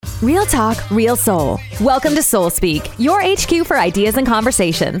Real talk, real soul. Welcome to Soul Speak, your HQ for ideas and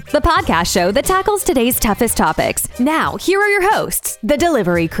conversation, the podcast show that tackles today's toughest topics. Now, here are your hosts, the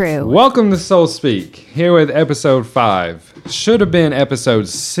Delivery Crew. Welcome to Soul Speak, here with episode 5. Should have been episode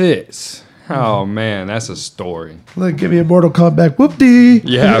 6. Oh man, that's a story. Look, give me a Mortal Kombat whoop-dee.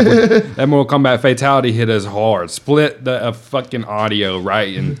 Yeah, that Mortal Kombat fatality hit us hard. Split the fucking audio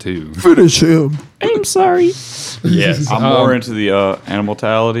right in two. Finish him. I'm sorry. Yes. I'm more into the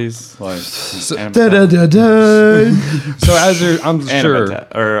animaltalities. Like, Da-da-da-da. So as you're, I'm sure.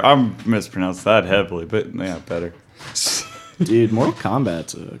 Or I'm mispronounced that heavily, but yeah, better. Dude, Mortal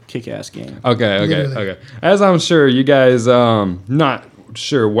Kombat's a kick-ass game. Okay. As I'm sure you guys not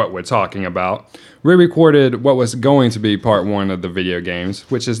sure what we're talking about, we recorded what was going to be part 1 of the video games,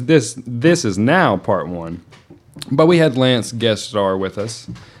 which is this is now part 1. But we had Lance guest star with us,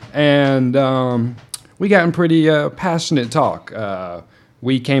 and we got in pretty passionate talk.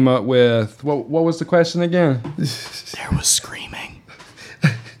 We came up with, what was the question again? There was screaming.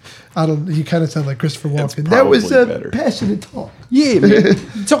 You kind of sound like Christopher Walken. It's That was probably better. passionate talk. Yeah,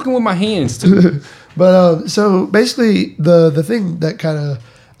 man. Talking with my hands, too. But so basically, the thing that kind of,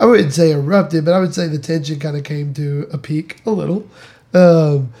 I wouldn't say erupted, but I would say the tension kind of came to a peak a little.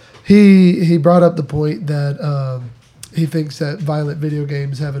 He brought up the point that he thinks that violent video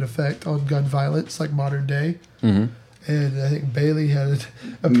games have an effect on gun violence, like modern day. Mm-hmm. And I think Bailey had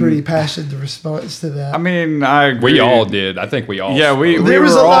a pretty passionate response to that. I mean, I agree. We all did. I think we all. Yeah, there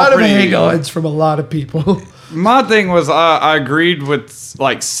was were a all lot of pretty- hang-ons from a lot of people. My thing was I agreed with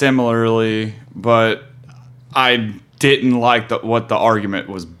like similarly, but I didn't like what the argument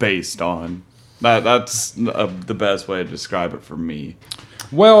was based on. That's the best way to describe it for me.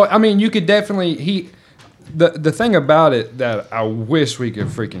 Well, I mean, you could definitely the thing about it that I wish we could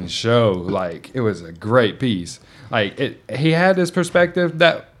freaking show, like, it was a great piece. Like, he had this perspective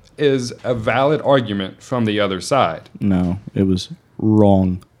that is a valid argument from the other side. No, it was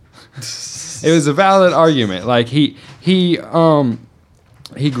wrong. It was a valid argument. Like, he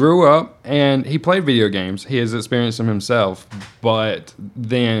grew up and he played video games. He has experienced them himself, but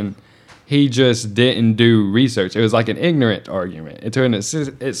then he just didn't do research. It was like an ignorant argument to an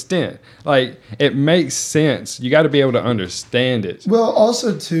extent. Like, it makes sense. You got to be able to understand it. Well,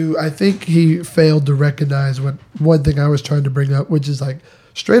 also, too, I think he failed to recognize one thing I was trying to bring up, which is like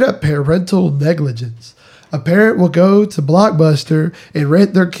straight up parental negligence. A parent will go to Blockbuster and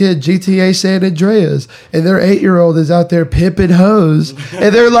rent their kid GTA San Andreas, and their 8-year-old is out there pimping hoes,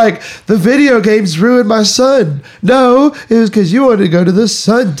 and they're like, the video games ruined my son. No, it was because you wanted to go to the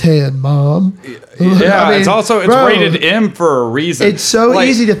suntan, Mom. Yeah, I mean, it's bro, rated M for a reason. It's so Like,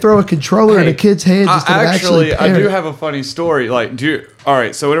 easy to throw a controller in a kid's hand just to actually I do parent. have a funny story. Like, all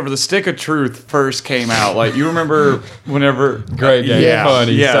right, so whenever the Stick of Truth first came out, like, you remember whenever... Great game. Yeah.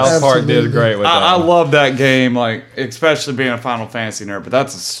 Funny. Yes. South Park did Absolutely. great with that. I love that game, like, especially being a Final Fantasy nerd, but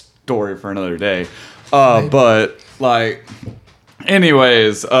that's a story for another day. But, like,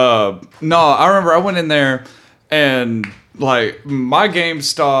 anyways, no, I remember I went in there and, like, my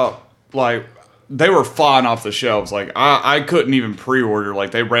GameStop, like, they were flying off the shelves. Like, I couldn't even pre-order. Like,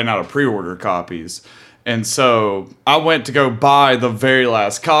 they ran out of pre-order copies. And so I went to go buy the very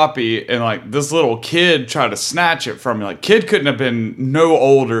last copy, and, like, this little kid tried to snatch it from me. Like, kid couldn't have been no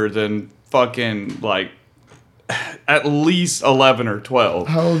older than fucking, like, at least 11 or 12.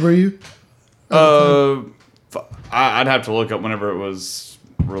 How old were you? I'd have to look up whenever it was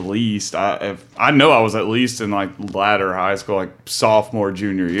released. I know I was at least in, like, latter high school, like sophomore,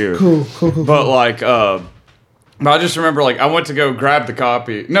 junior year. Cool. But, like, but I just remember, like, I went to go grab the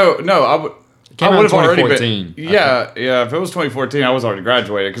copy. No, I would out have in already 2014, been. Yeah. If it was 2014, I was already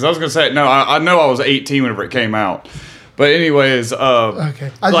graduated. Because I was gonna say no. I know I was 18 whenever it came out. But anyways, Okay. I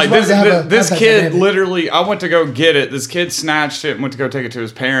just like wanted to have this that kid dynamic. literally, I went to go get it. This kid snatched it and went to go take it to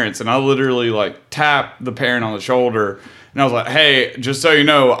his parents, and I literally, like, tapped the parent on the shoulder, and I was like, "Hey, just so you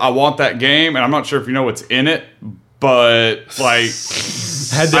know, I want that game, and I'm not sure if you know what's in it, but, like,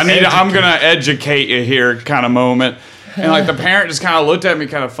 I'm gonna educate you here," kind of moment. And, like, the parent just kind of looked at me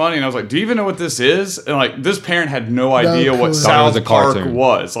kind of funny, and I was like, "Do you even know what this is?" And, like, this parent had no idea what clue. Thought it was South a Park cartoon.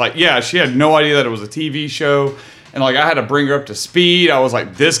 was. Like, yeah, she had no idea that it was a TV show. And, like, I had to bring her up to speed. I was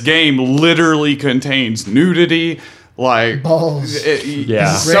like, this game literally contains nudity. Like, Balls.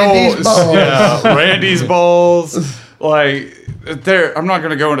 Yeah. Randy's balls. Yeah, Randy's balls. Like, I'm not going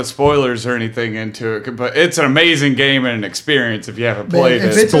to go into spoilers or anything into it, but it's an amazing game and an experience if you haven't Man, played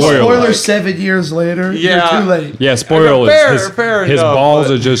if it. it's a spoiler 7 years later, Yeah. you're too late. Yeah, spoilers. Fair His enough, balls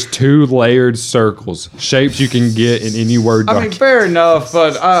but- are just 2 layered circles, shapes you can get in any Word I document. mean, fair enough,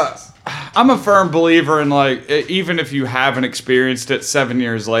 but I'm a firm believer in like even if you haven't experienced it 7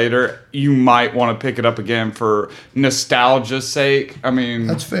 years later, you might want to pick it up again for nostalgia's sake. I mean,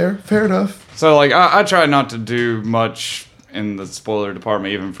 That's fair. Fair enough. so like I try not to do much in the spoiler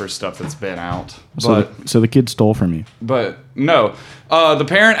department, even for stuff that's been out. So the kid stole from you. But no, the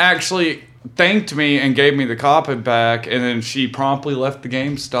parent actually thanked me and gave me the copy back, and then she promptly left the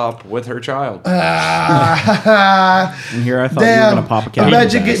GameStop with her child. And here I thought you were Damn. gonna pop a cat.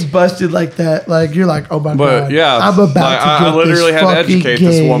 Imagine getting busted like that. Like you're like, oh my But god. yeah, I'm about like, to get I literally this had to fucking educate game.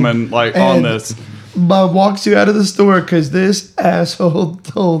 this woman like on And this. Mom walks you out of the store because this asshole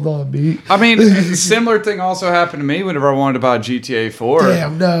told on me. I mean, a similar thing also happened to me whenever I wanted to buy GTA 4.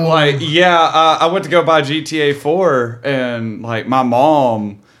 Damn, no. Like, yeah, I went to go buy GTA 4, and like my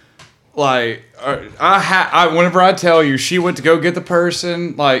mom, like, whenever I tell you, she went to go get the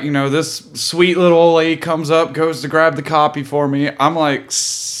person, like, you know, this sweet little old lady comes up, goes to grab the copy for me. I'm like,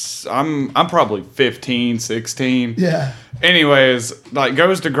 I'm probably 15, 16. Yeah. Anyways, like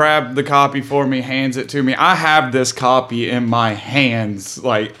goes to grab the copy for me, hands it to me. I have this copy in my hands.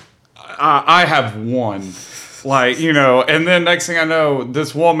 Like I have one. Like, you know, and then next thing I know,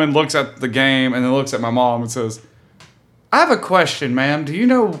 this woman looks at the game and then looks at my mom and says, I have a question, ma'am. Do you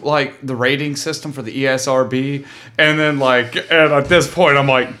know like the rating system for the ESRB? And then like, and at this point I'm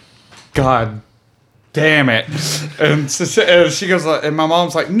like, God damn it. And she goes, and my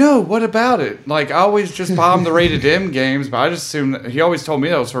mom's like, no, what about it? Like, I always just buy them the rated M games, but I just assumed that he always told me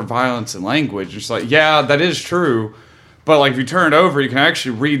that was for violence and language. It's like, yeah, that is true. But like, if you turn it over, you can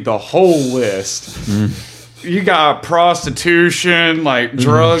actually read the whole list. You got prostitution, like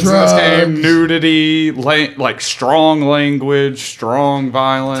drugs in this game, Drugs. nudity, like strong language, strong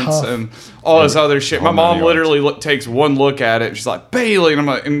violence, Tough. and all this other shit. My all mom nine literally takes one look at it. And she's like, Bailey, and I'm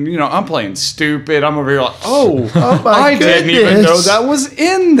like, and you know, I'm playing stupid. I'm over here like, oh, my I didn't even know goodness. that was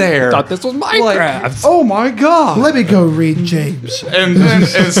in there. Thought this was Like, Minecraft. oh my god. Let me go read James. And then,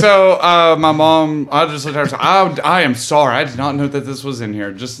 and so my mom, I just looked at her and said, I am sorry. I did not know that this was in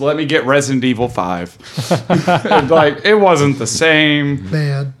here. Just let me get Resident Evil 5. And, like, it wasn't the same,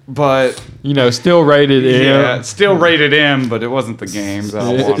 Man. but You know, still rated M. yeah, it's still rated M, but it wasn't the games that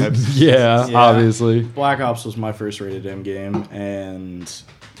I wanted. Yeah, Yeah. obviously. Black Ops was my first rated M game, and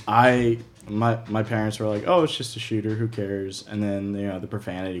my parents were like, "Oh, it's just a shooter. Who cares?" And then the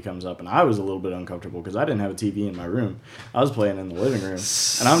profanity comes up, and I was a little bit uncomfortable because I didn't have a TV in my room. I was playing in the living room,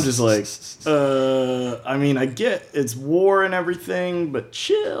 and I'm just like, I mean, I get it's war and everything, but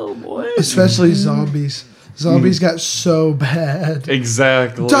chill, boys. Especially zombies. Zombies got so bad.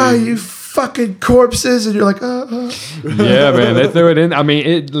 Exactly. Die, you fucking corpses. And you're like, Yeah, man, they threw it in. I mean,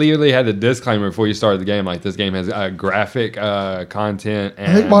 it literally had a disclaimer before you started the game, like this game has graphic content.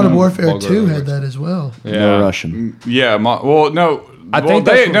 And I think Modern Warfare vulgar 2 had language. that as well. Yeah. No Russian. Yeah, well, no. I think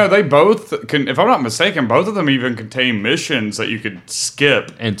they that's what- they both can. If I'm not mistaken, both of them even contain missions that you could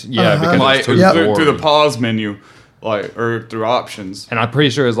skip, And yeah, Uh-huh. because like it's too Yep. through the boring. pause menu, like or through options. And I'm pretty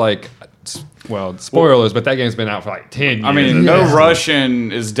sure it's like, well, spoilers, but that game's been out for like 10 years. I mean, Yeah. no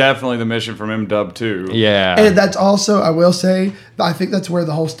Russian is definitely the mission from MDub 2. Yeah. And that's also, I will say, I think that's where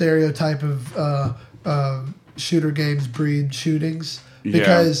the whole stereotype of shooter games breed shootings. Yeah.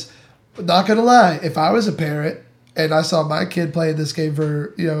 Because, not going to lie, if I was a parent and I saw my kid playing this game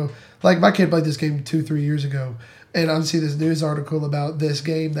for, like my kid played this game 2-3 years ago, and I see this news article about this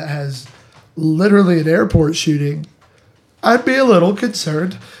game that has literally an airport shooting, I'd be a little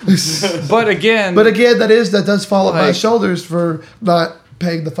concerned. But again, But again, that does fall on my Like- shoulders for not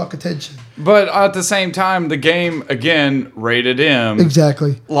paying the fuck attention. but at the same time, the game again rated M.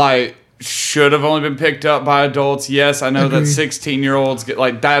 Exactly. Like should have only been picked up by adults. Yes, I know that Agreed. 16-year-olds get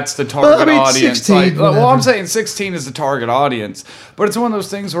like that's the target I mean, audience. 16, Like, well, I'm whatever. saying 16 is the target audience, but it's one of those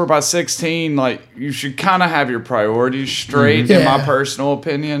things where by 16, like you should kind of have your priorities straight, in my Yeah. personal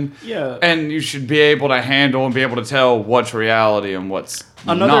opinion. Yeah. and you should be able to handle and be able to tell what's reality and what's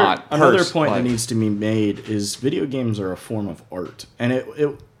not. Another point that needs to be made is video games are a form of art, and it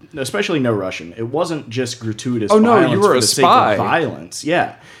especially No Russian. It wasn't just gratuitous. Oh, no, violence you were for a the sake spy. of violence.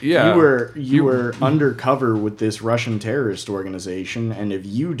 Yeah, Yeah. You were undercover with this Russian terrorist organization, and if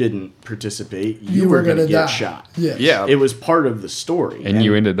you didn't participate, you were going to get die. shot. Yes. Yeah, It was part of the story, and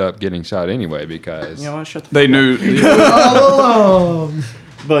you ended up getting shot anyway because You know what? Shut the they fuck knew. All along.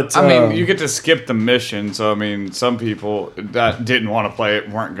 But I mean, you get to skip the mission, so I mean, some people that didn't want to play it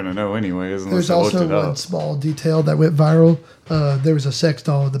weren't going to know anyways unless There's they looked also it one up. small detail that went viral. There was a sex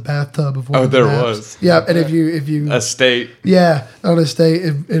doll in the bathtub of one Oh, of the there maps. was. Yeah, and if you A state. yeah, on a state,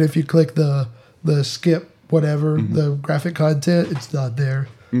 and if you click the skip whatever Mm-hmm. the graphic content, it's not there.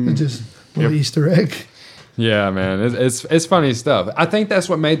 It's just a little Easter egg. Yeah, man, it's funny stuff. I think that's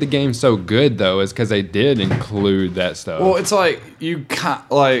what made the game so good, though, is because they did include that stuff. Well, it's like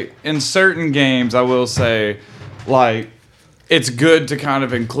like in certain games, I will say, like it's good to kind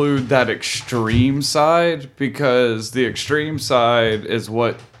of include that extreme side because the extreme side is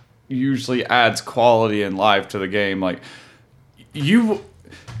what usually adds quality and life to the game. Like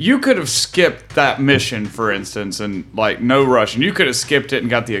you could have skipped that mission, for instance, and like No Rush, and you could have skipped it and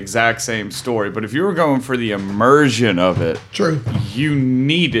got the exact same story. But if you were going for the immersion of it, True. you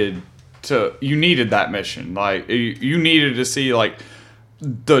needed that mission. Like you needed to see like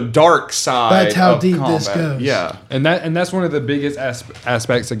the dark side. That's how of deep combat. this goes. Yeah. And that's one of the biggest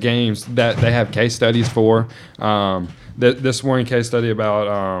aspects of games that they have case studies for. This one case study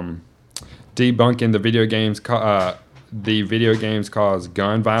about debunking the video games cause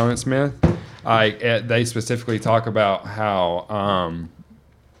gun violence myth. They specifically talk about how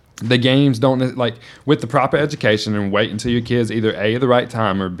the games don't, like, with the proper education and wait until your kid's either A, the right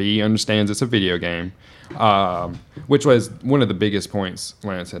time, or B, understands it's a video game, which was one of the biggest points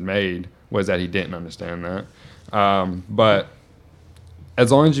Lance had made, was that he didn't understand that. But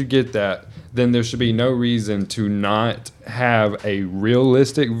as long as you get that, then there should be no reason to not have a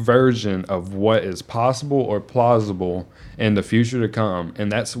realistic version of what is possible or plausible in the future to come.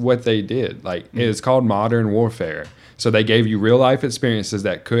 And that's what they did. Like, it's called modern warfare. So they gave you real life experiences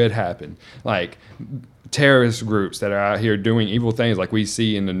that could happen. Like terrorist groups that are out here doing evil things like we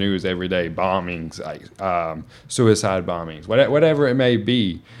see in the news every day, bombings, like suicide bombings, whatever it may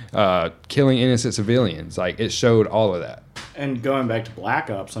be, killing innocent civilians. Like, it showed all of that. And going back to Black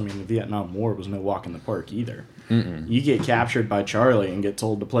Ops, I mean, the Vietnam War was no walk in the park either. You get captured by Charlie and get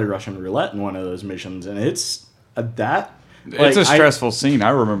told to play Russian roulette in one of those missions, and it's that. It's a stressful scene. I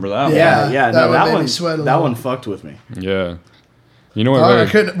remember that one. Yeah. That made me sweat a that little. one fucked with me. Yeah. You know what? I Really,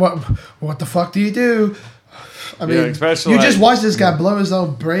 couldn't. What the fuck do you do? I mean, especially you just like- watch this guy blow his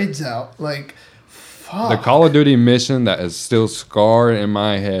own brains out. Like, fuck. the Call of Duty mission that is still scarred in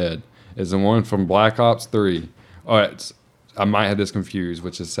my head is the one from Black Ops 3. I might have this confused,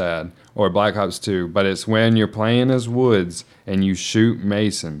 which is sad. Or Black Ops 2. But it's when you're playing as Woods and you shoot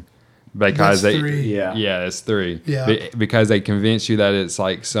Mason. Because That's they, 3. Yeah. it's 3. Yeah. Because they convince you that it's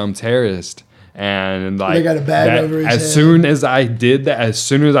like some terrorist, and like They got a bag that- over his as head. soon as I did that, as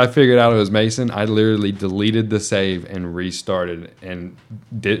soon as I figured out it was Mason, I literally deleted the save and restarted and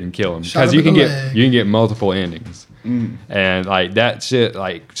didn't kill him Shot because him you in can the get leg. multiple endings, and like that shit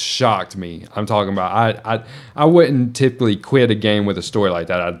like shocked me. I'm talking about I wouldn't typically quit a game with a story like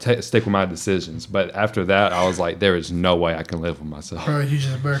that. I'd stick with my decisions, but after that I was like, there is no way I can live with myself. Bro, you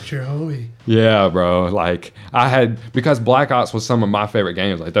just murked your homie. Yeah, bro. Like because Black Ops was some of my favorite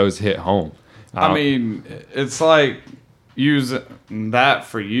games. Like those hit home. I mean, it's like using that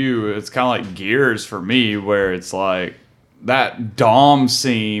for you. It's kind of like Gears for me, where it's like that Dom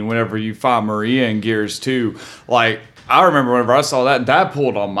scene whenever you find Maria in Gears 2. Like, I remember whenever I saw that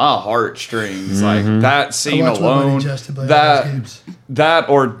pulled on my heartstrings. Like, that scene watched my buddy alone. Justin play all those games. That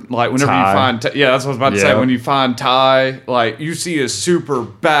or like whenever Ty. you find yeah, that's what I was about to say. Yeah. When you find Ty, like you see a super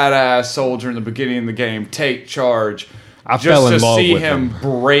badass soldier in the beginning of the game take charge. I fell in love see with him him.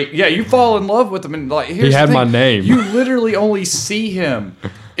 break. Yeah, you fall in love with him, and like here's He had the thing. my name. You literally only see him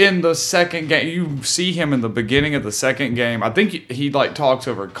in the second game. You see him in the beginning of the second game. I think he like talks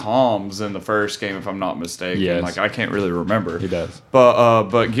over comms in the first game, if I'm not mistaken. Yes. Like I can't really remember. He does.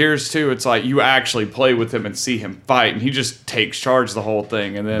 But Gears 2, it's like you actually play with him and see him fight, and he just takes charge the whole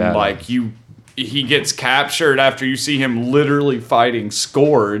thing, and then Badass. like he gets captured after you see him literally fighting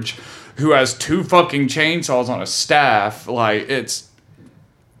Scourge, who has 2 fucking chainsaws on a staff. Like it's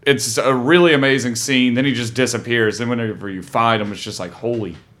a really amazing scene. Then he just disappears. Then whenever you find him, it's just like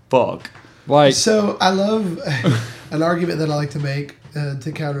holy fuck. like So I love an argument that I like to make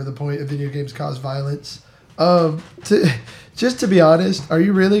to counter the point of video games cause violence. Just to be honest, are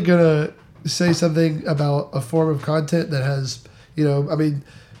you really gonna say something about a form of content that has, I mean,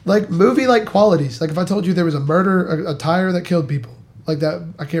 like movie-like qualities? Like if I told you there was a murder, a tire that killed people, like that,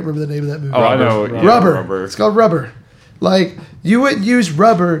 I can't remember the name of that movie. Oh, I know. Yeah, Rubber. It's called Rubber. Like, you wouldn't use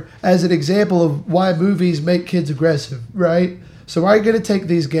Rubber as an example of why movies make kids aggressive, right? So why are you going to take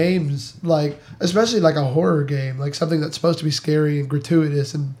these games, like, especially like a horror game, like something that's supposed to be scary and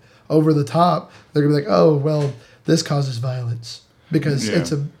gratuitous and over the top, they're going to be like, oh, well, this causes violence. Because shit.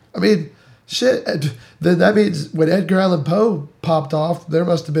 Then that means when Edgar Allan Poe popped off, there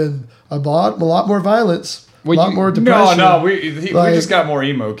must have been a lot more violence. Well, a lot more depression. we Like- just got more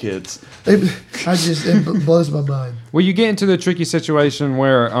emo kids. It blows my mind. Well, you get into the tricky situation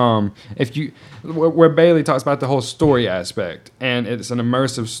where where Bailey talks about the whole story aspect, and it's an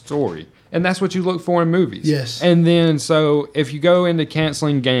immersive story. And that's what you look for in movies. Yes. And then, so if you go into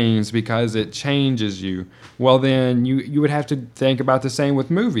canceling games because it changes you, well, then you would have to think about the same with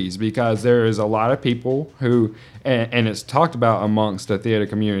movies, because there is a lot of people who, and it's talked about amongst the theater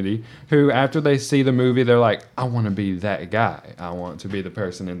community, who after they see the movie, they're like, I want to be that guy. I want to be the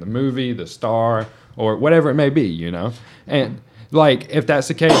person in the movie, the star, or whatever it may be, you know? And like, if that's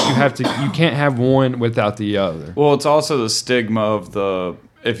the case, you can't have one without the other. Well, it's also the stigma of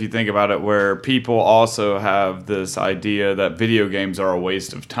if you think about it, where people also have this idea that video games are a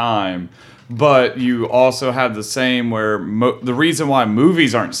waste of time, but you also have the same where the reason why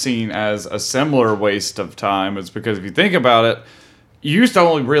movies aren't seen as a similar waste of time is because if you think about it, you used to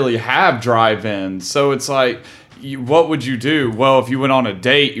only really have drive-ins. So it's like, what would you do? Well, if you went on a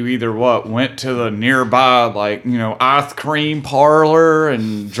date, you either went to the nearby, like, you know, ice cream parlor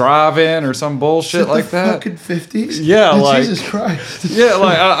and drive in or some bullshit like that. Fucking 50s. Yeah, like Jesus Christ. Yeah,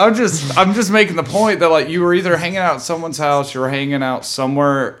 like I'm just making the point that like you were either hanging out at someone's house, you were hanging out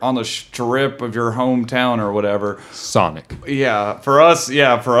somewhere on the strip of your hometown or whatever. Sonic. Yeah, for us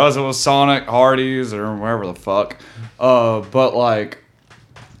it was Sonic, Hardee's, or wherever the fuck. But like,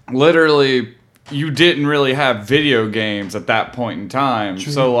 literally, you didn't really have video games at that point in time.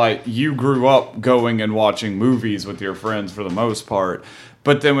 True. So, like, you grew up going and watching movies with your friends for the most part.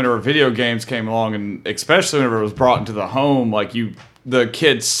 But then whenever video games came along, and especially whenever it was brought into the home, like, the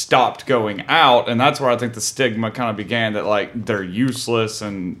kids stopped going out. And that's where I think the stigma kind of began, that, like, they're useless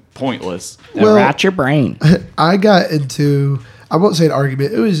and pointless. Well, rot your brain. I got into, I won't say an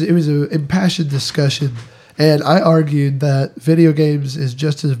argument. It was an impassioned discussion. And I argued that video games is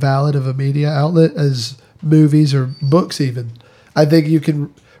just as valid of a media outlet as movies or books even. I think you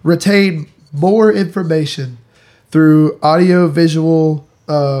can retain more information through audio, visual.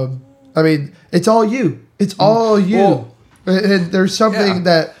 I mean, it's all you. It's all you. Well, and there's something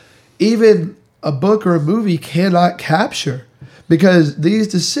that even a book or a movie cannot capture, because these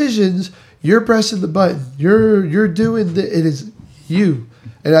decisions, you're pressing the button. You're doing it is you.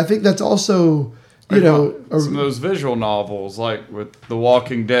 And I think that's also... You know, some of those visual novels, like with The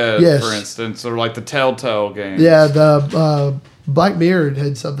Walking Dead, for instance, or like the Telltale games. Yeah, the Black Mirror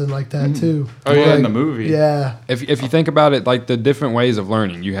had something like that too. Oh yeah, in the movie. Yeah. If you think about it, like the different ways of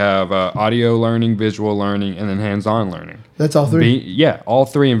learning, you have audio learning, visual learning, and then hands-on learning. That's all three. All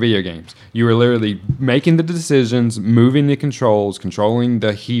three in video games. You are literally making the decisions, moving the controls, controlling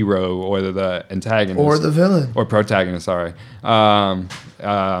the hero or the antagonist or the villain or protagonist. Sorry. Well,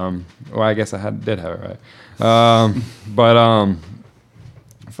 I guess did have it right.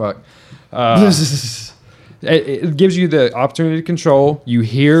 Fuck. It gives you the opportunity to control. You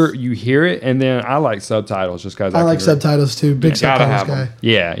hear it, and then I like subtitles just because I like subtitles too. Big subtitles guy.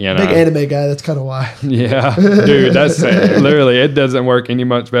 Yeah, you know. Big anime guy. That's kind of why. Yeah, dude, that's literally it. Doesn't work any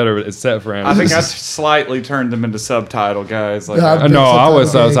much better, but it's set for anime. I think I slightly turned them into subtitle guys. Like, no, I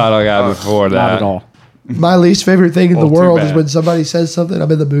was subtitle guy before that. Not at all. My least favorite thing in the world is when somebody says something.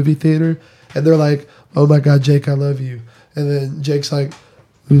 I'm in the movie theater and they're like, "Oh my God, Jake, I love you," and then Jake's like,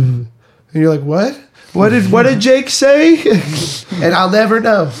 and you're like, "What? What did Jake say?" And I'll never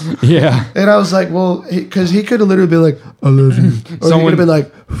know. Yeah. And I was like, well, because he could have literally been like, "I love you," or he could have been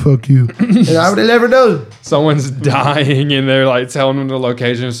like, "Fuck you," and I would have never known. Someone's dying and they're like telling them the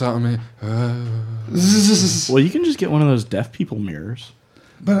location or something. Well, you can just get one of those deaf people mirrors.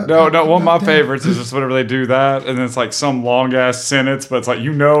 But no, one of my favorites is just whenever they do that, and it's like some long ass sentence, but it's like,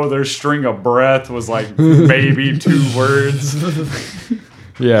 you know, their string of breath was like maybe 2 words.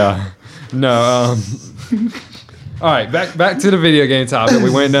 Yeah. No. All right, back to the video game topic. We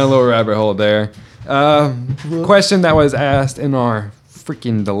went down a little rabbit hole there. Question that was asked in our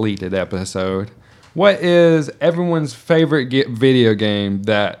freaking deleted episode: what is everyone's favorite video game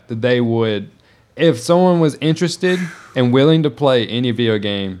that they would, if someone was interested and willing to play any video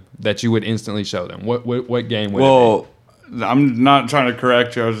game, that you would instantly show them? What game would it be? I'm not trying to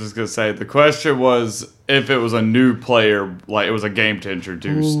correct you. I was just going to say the question was if it was a new player, like it was a game to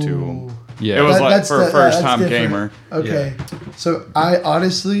introduce to them. Yeah, it was for a first-time gamer. Okay, So I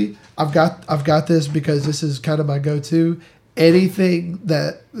honestly, I've got this because this is kind of my go-to. Anything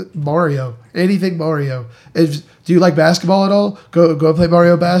Mario. Do you like basketball at all? Go play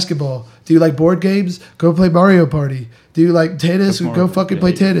Mario basketball. Do you like board games? Go play Mario Party. Do you like tennis? Go fucking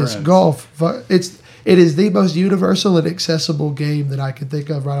play tennis. Friends. Golf. It is the most universal and accessible game that I can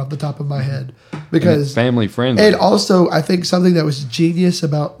think of right off the top of my head. Because family friendly. And also, I think something that was genius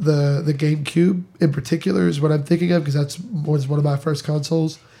about the GameCube in particular is what I'm thinking of, because that was one of my first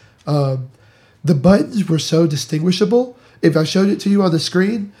consoles. The buttons were so distinguishable. If I showed it to you on the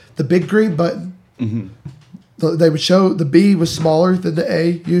screen, the big green button, they would show the B was smaller than the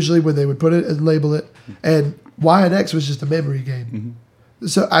A usually when they would put it and label it, and Y and X was just a memory game.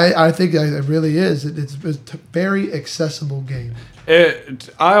 So I think it really is. It's a very accessible game.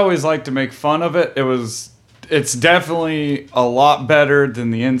 I always like to make fun of it. It's definitely a lot better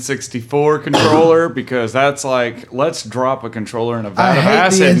than the N64 controller because that's like, let's drop a controller in a vat of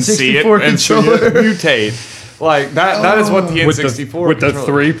acid and see it and mutate. Like that is what the N64 with the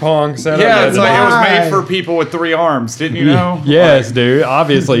controller. 3-prong setup. Yeah, it's like it was Why? made for people with 3 arms. Didn't you know? Yes, dude.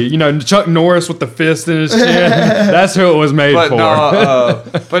 Obviously, Chuck Norris with the fist in his chin. That's who it was made But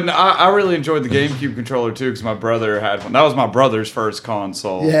for. no, I really enjoyed the GameCube controller too because my brother had one. That was my brother's first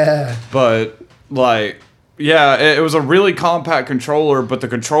console. Yeah. But like, yeah, it was a really compact controller, but the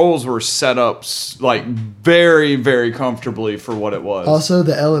controls were set up like very, very comfortably for what it was. Also,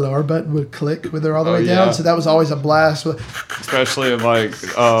 the L and R button would click when they're all the way yeah. down, so that was always a blast. Especially in like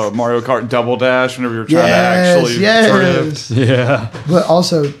Mario Kart Double Dash whenever you're trying to actually drift. Yeah. But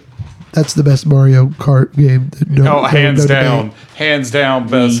also, that's the best Mario Kart game. Hands down. Debate. Hands down,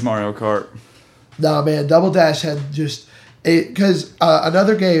 best Mario Kart. Nah, man, Double Dash had just because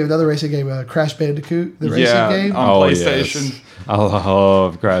another racing game, Crash Bandicoot, the racing game. On PlayStation. Yes. I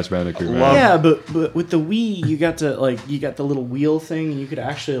love Crash Bandicoot, man. Yeah, but with the Wii, you got the little wheel thing, and you could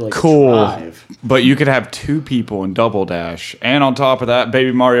actually Cool. drive. But you could have 2 people in Double Dash. And on top of that,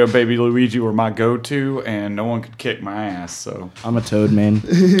 Baby Mario, Baby Luigi were my go-to, and no one could kick my ass, so. I'm a Toad man.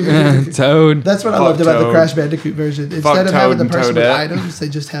 Toad. That's what I Fuck loved about the Toad. Crash Bandicoot version. Instead of Toad having the and person with Toadette. items, they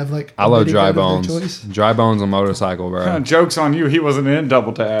just have like. I love a Dry minigame of Bones. their choice. Dry Bones on motorcycle, bro. Joke's on you, he wasn't in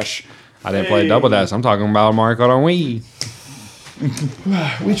Double Dash. I didn't play Double Dash. I'm talking about Mario Kart on Wii.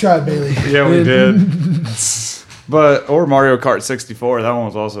 We tried, Bailey. Yeah, we did. Or Mario Kart 64, that one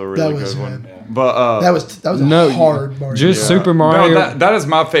was also a really That was good one. good. But That was a No, hard Mario. just Kart. Super Mario. No, that is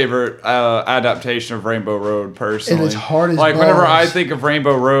my favorite adaptation of Rainbow Road, personally. And it's hard as like whenever I balls. think of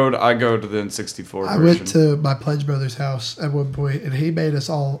Rainbow Road, I go to the N64 I version. went to my Pledge Brothers' house at one point, and he made us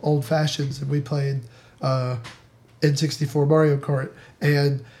all old fashions, and we played N64 Mario Kart.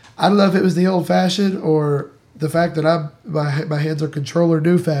 And I don't know if it was the old fashioned or the fact that my hands are controller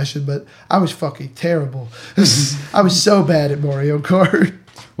new fashion, but I was fucking terrible. I was so bad at Mario Kart.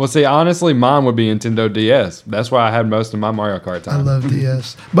 Well, see, honestly, mine would be Nintendo DS. That's why I had most of my Mario Kart I time. love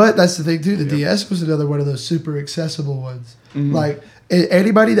DS, but that's the thing too. The DS was another one of those super accessible ones. Like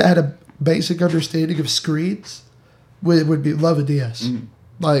anybody that had a basic understanding of screens would love a DS.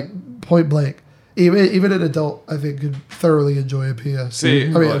 Like point blank. Even an adult, I think, could thoroughly enjoy a PS.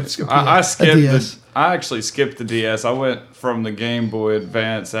 See, I skipped a DS. I actually skipped the DS. I went from the Game Boy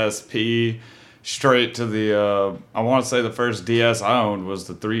Advance SP straight to the. I want to say the first DS I owned was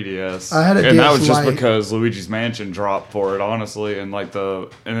the 3DS. I had a and that DS was just Lite. because Luigi's Mansion dropped for it, honestly, and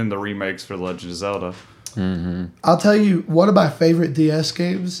then the remakes for Legend of Zelda. I'll tell you one of my favorite DS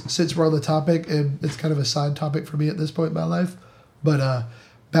games, since we're on the topic, and it's kind of a side topic for me at this point in my life, but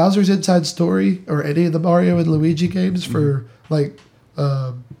Bowser's Inside Story or any of the Mario and Luigi games for like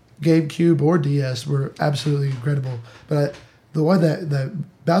GameCube or DS were absolutely incredible. But the one that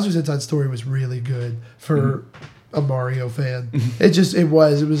Bowser's Inside Story was really good for a Mario fan.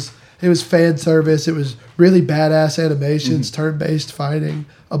 It was fan service. It was really badass animations, turn-based fighting,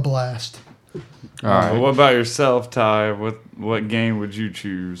 a blast. All right. What about yourself, Ty? What game would you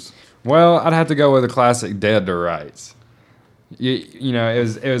choose? Well, I'd have to go with the classic Dead to Rights.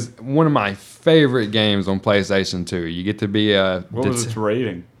 It was one of my favorite games on PlayStation 2. You get to be What was its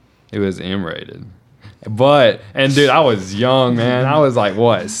rating? It was M-rated. And dude, I was young, man. I was like,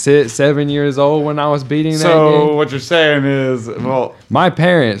 what, 6, 7 years old when I was beating that So game? what you're saying is, well, My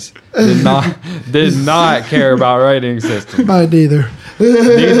parents did not care about rating systems. Mine neither.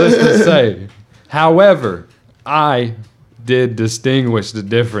 Needless to say. However, I did distinguish the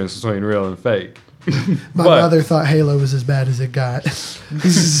difference between real and fake. My But- mother thought Halo was as bad as it got.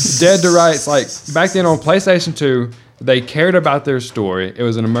 Dead to Rights, like back then on PlayStation 2, they cared about their story. It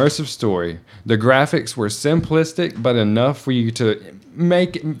was an immersive story. The graphics were simplistic, but enough for you to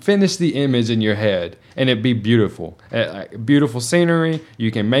finish the image in your head, and it'd be beautiful. Beautiful scenery.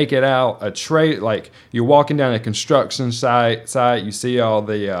 You can make it out. Like you're walking down a construction site. You see all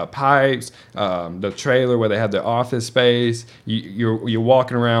the pipes. The trailer where they have the office space. You're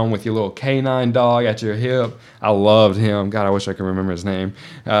walking around with your little canine dog at your hip. I loved him. God, I wish I could remember his name.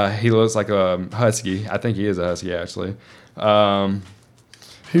 He looks like a husky. I think he is a husky actually.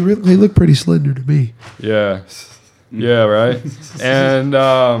 He looked pretty slender to me. Yeah. Yeah, right. And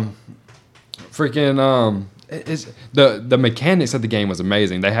the mechanics of the game was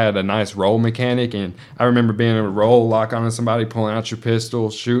amazing. They had a nice roll mechanic, and I remember being able to roll, lock onto somebody, pulling out your pistol,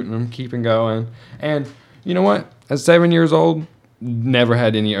 shooting them, keeping going. And you know what? At 7 years old, never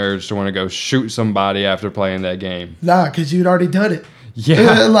had any urge to want to go shoot somebody after playing that game. Nah, because you'd already done it.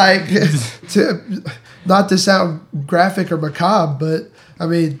 Yeah. Like, not to sound graphic or macabre, but I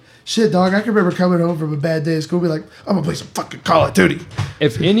mean, shit, dog. I can remember coming home from a bad day at school, and be like, I'm gonna play some fucking Call of Duty.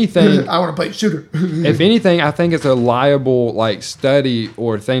 If anything, I want to play shooter. if anything, I think it's a liable like study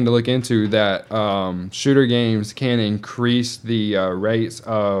or thing to look into that shooter games can increase the rates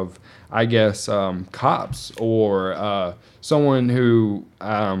of, I guess, cops or someone who.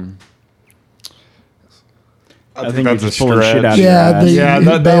 I think that's just pulling shit out of Yeah, your ass.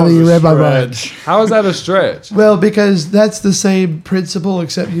 that Bailey, you read my mind. How is that a stretch? Well, because that's the same principle,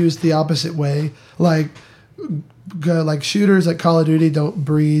 except used the opposite way. Like shooters like Call of Duty don't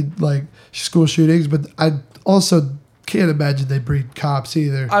breed like school shootings, but I also can't imagine they breed cops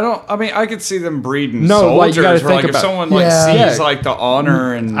either. I mean, I could see them breeding No, like, you soldiers. gotta Where, like, think if about- someone like Yeah. sees like the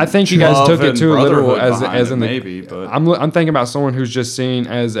honor and I think you guys love took it and too literal brotherhood as behind in it, the maybe, but I'm thinking about someone who's just seen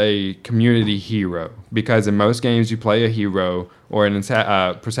as a community hero, because in most games you play a hero or an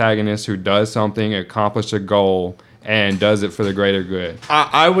protagonist who does something, accomplish a goal, and does it for the greater good.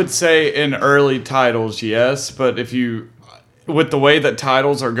 I would say in early titles, yes, but if you, with the way that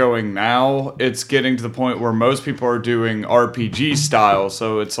titles are going now, it's getting to the point where most people are doing RPG style.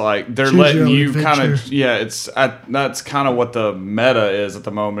 So it's like they're Choose your letting own you kind adventure. of, yeah, that's kind of what the meta is at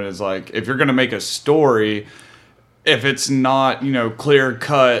the moment. Is like, if you're going to make a story, if it's not, clear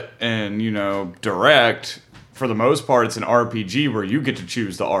cut and, direct, for the most part, it's an RPG where you get to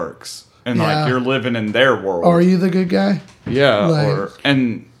choose the arcs. And Yeah. like you're living in their world. Are you the good guy? Yeah, Like-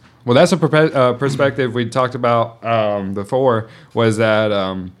 Well, that's a perspective we talked about before, was that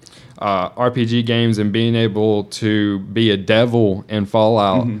RPG games and being able to be a devil in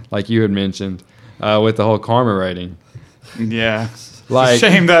Fallout, like you had mentioned, with the whole karma rating. Yeah. Like,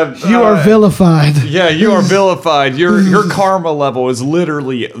 Shame that You are vilified. Yeah, you are vilified. Your karma level is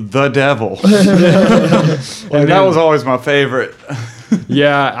literally the devil. And that was always my favorite.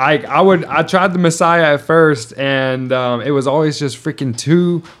 yeah, I tried the Messiah at first, and it was always just freaking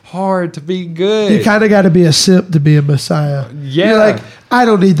too hard to be good. You kind of got to be a simp to be a messiah. Yeah. You're like, I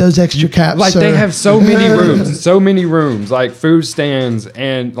don't need those extra caps. Like, sir. they have so many rooms, like food stands,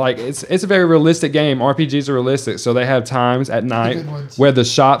 and like it's a very realistic game. RPGs are realistic, so they have times at night good ones. where the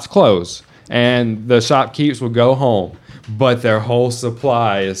shops close and the shopkeepers will go home, but their whole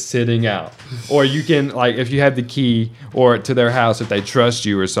supply is sitting out. Or you can, like, if you have the key or to their house, if they trust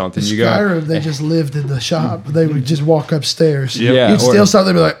you or something, you go. Skyrim, they just lived in the shop. They would just walk upstairs. Yeah, You'd or- steal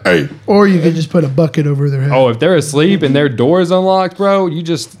something and be like, hey. Or you could just put a bucket over their head. Oh, if they're asleep and their door is unlocked, bro, you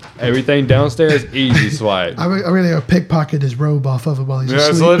just everything downstairs, easy swipe. I'm going to go pickpocket his robe off of him while he's Yeah, it's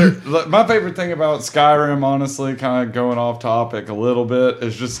asleep. literally, my favorite thing about Skyrim, honestly, kind of going off topic a little bit,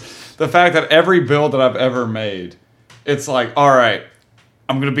 is just the fact that every build that I've ever made, it's like, all right,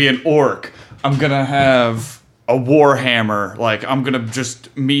 I'm going to be an orc. I'm going to have a warhammer. Like, I'm going to just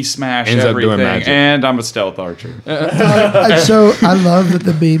smash Ends up doing everything. magic. And I'm a stealth archer. So I love that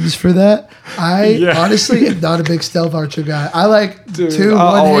the memes for that. I honestly am not a big stealth archer guy. I like Dude, two I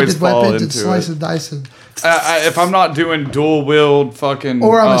always one-handed fall weapons and into slice it. and dice them. If I'm not doing dual wield fucking...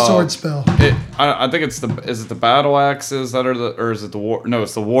 Or I'm a sword spell. I think it's is it the battle axes that are or is it the war... No,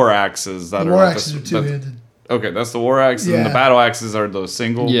 it's the war axes that The are... war like axes are the- two-handed. Okay, that's the war axes, and the Yeah. battle axes are the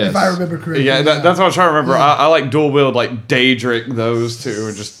single. Yeah. If I remember correctly. Yeah, that's what I'm trying to remember. Yeah. I like dual wield, like Daedric, those two,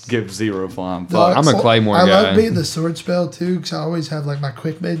 and just give zero flying fuck. I'm a Claymore I guy. love being the sword spell too, because I always have like my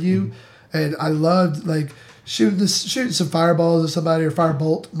quick menu, and I loved like shooting some fireballs at somebody or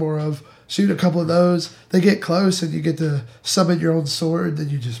firebolt more of shooting a couple of those. They get close, and you get to summon your own sword. Then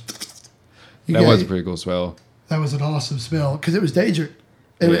you just That was a pretty cool spell. that was an awesome spell because it was Daedric,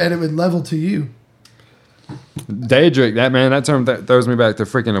 and it would level to you. Daedric, that term that throws me back to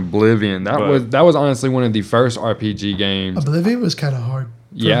freaking Oblivion. That was honestly one of the first RPG games. Oblivion was kind of hard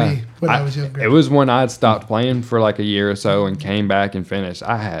for me when I was younger. It was when I'd stopped playing for like a year or so and came back and finished.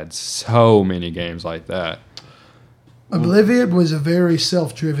 I had so many games like that. Oblivion was a very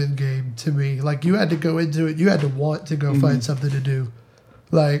self-driven game to me. Like, you had to go into it, you had to want to go find something to do,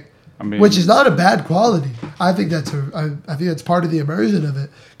 like, which is not a bad quality. I think that's I think that's part of the immersion of it.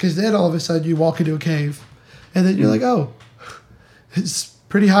 Because then all of a sudden you walk into a cave, and then you're like, oh, it's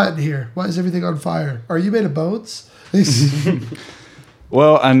pretty hot in here. Why is everything on fire? Are you made of bones?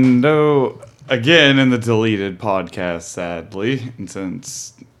 Well, I know, again, in the deleted podcast, sadly, and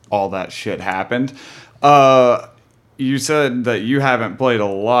since all that shit happened, you said that you haven't played a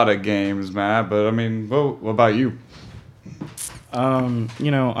lot of games, Matt, but I mean, what about you?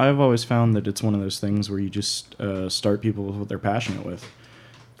 I've always found that it's one of those things where you just start people with what they're passionate with.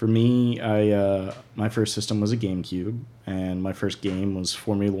 For me, my first system was a GameCube, and my first game was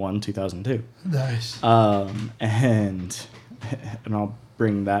Formula 1 2002. Nice. And I'll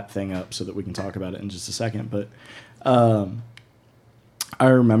bring that thing up so that we can talk about it in just a second. But I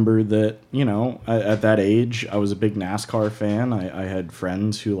remember that, at that age, I was a big NASCAR fan. I had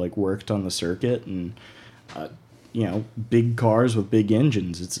friends who like worked on the circuit, and big cars with big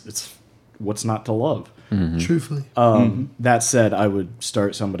engines. It's what's not to love. Mm-hmm. Truthfully. That said, I would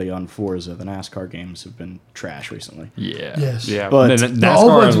start somebody on Forza. The NASCAR games have been trash recently. Yeah. Yes. Yeah. But But the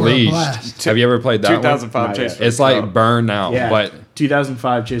old NASCAR ones were a Unleashed. blast. Have you ever played that 2005 one? Chase for It's the like Cup. Burnout, Yeah, but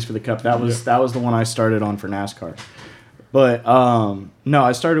 2005 Chase for the Cup. That was the one I started on for NASCAR. But no,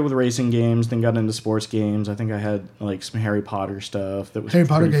 I started with racing games, then got into sports games. I think I had like some Harry Potter stuff that was Harry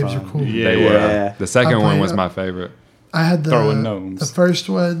Potter pretty games fun. are cool. Yeah. they were. The second I one played was it. my favorite. I had Throwing the gnomes. first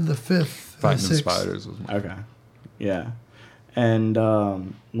one, the fifth, and Fighting the the sixth. spiders was my Okay, yeah, and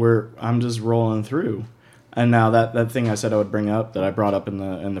I'm just rolling through, and now that thing I said I would bring up that I brought up in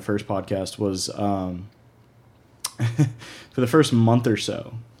the first podcast was for the first month or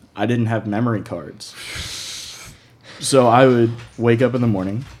so I didn't have memory cards, so I would wake up in the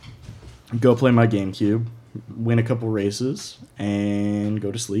morning, go play my GameCube, win a couple races, and go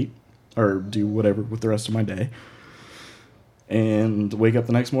to sleep or do whatever with the rest of my day. And wake up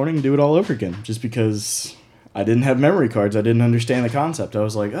the next morning and do it all over again. Just because I didn't have memory cards, I didn't understand the concept. I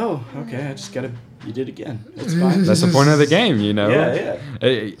was like, oh, okay, I just gotta, you did it again. It's fine. That's the point of the game, you know. Yeah,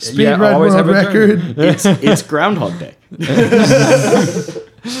 yeah. Speed run world record. It's Groundhog Day.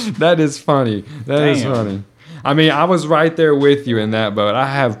 That is funny. That is Damn. funny. I mean, I was right there with you in that boat. I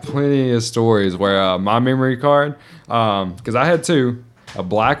have plenty of stories where my memory card, because I had two, a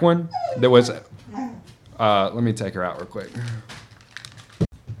black one that was. Let me take her out real quick.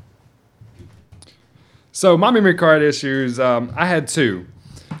 So my memory card issues, I had two.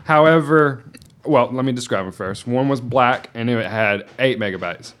 However, well, let me describe them first. One was black, and it had 8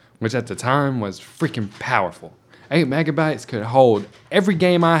 megabytes, which at the time was freaking powerful. 8 megabytes could hold every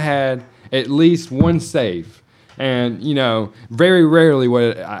game I had, at least one save. And, very rarely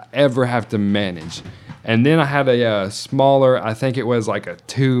would I ever have to manage. And then I had a smaller, I think it was like a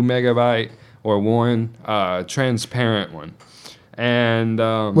 2 megabyte or one transparent one. And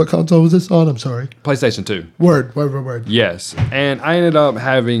What console was this on? I'm sorry. PlayStation 2. Word. Yes. And I ended up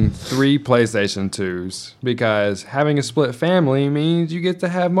having 3 PlayStation 2s because having a split family means you get to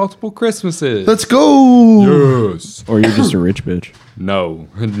have multiple Christmases. Let's go. Yes. Or you're just a rich bitch. No,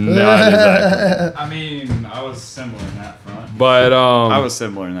 not exactly. I mean, I was similar in that front. But I was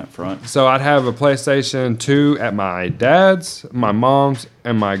similar in that front. so I'd have a PlayStation 2 at my dad's, my mom's,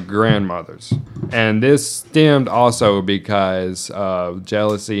 and my grandmother's. And this stemmed also because of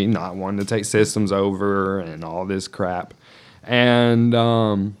jealousy, not wanting to take systems over and all this crap. And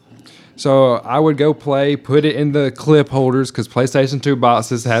so I would go play, put it in the clip holders because PlayStation 2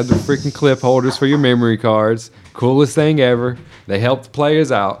 boxes had the freaking clip holders for your memory cards. Coolest thing ever. They helped the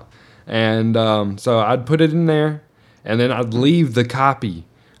players out. And so I'd put it in there, and then I'd leave the copy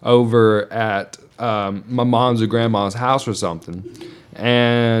over at my mom's or grandma's house or something.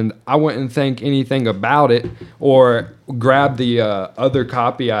 And I wouldn't think anything about it or grab the other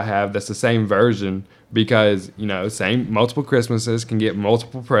copy I have that's the same version because, same multiple Christmases can get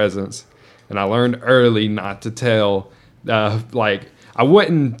multiple presents. And I learned early not to tell, I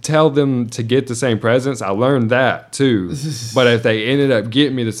wouldn't tell them to get the same presents. I learned that too. But if they ended up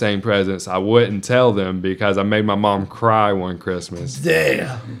getting me the same presents, I wouldn't tell them because I made my mom cry one Christmas.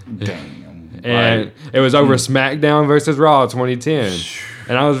 Damn. And it was over SmackDown versus Raw 2010.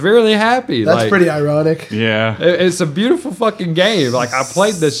 And I was really happy. That's pretty ironic. Yeah. It's a beautiful fucking game. Like, I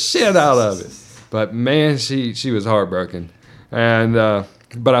played the shit out of it. But, man, she was heartbroken. And,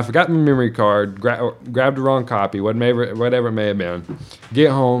 but I forgot my memory card, grabbed the wrong copy, whatever it may have been.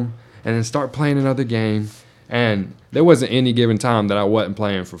 Get home, and then start playing another game. And there wasn't any given time that I wasn't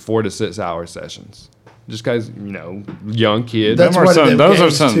playing for 4 to 6 hour sessions. Just because, young kid. That's Those one of them games are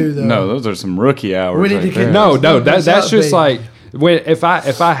some too, though. no, those are some rookie hours. We need to right get- there. No, That's that's just outdated. like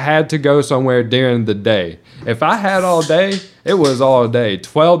if I had to go somewhere during the day. If I had all day, it was all day,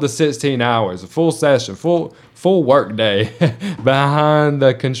 12 to 16 hours, a full session, full work day behind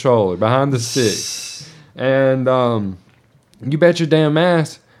the controller, behind the stick. And you bet your damn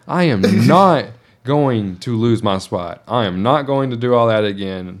ass, I am not going to lose my spot. I am not going to do all that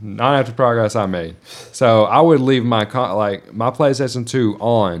again, not after progress I made. So I would leave my PlayStation 2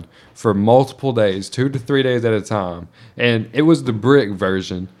 on for multiple days, 2 to 3 days at a time. And it was the brick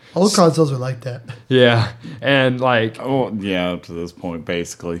version. All consoles are like that. Yeah. And Oh, yeah, up to this point,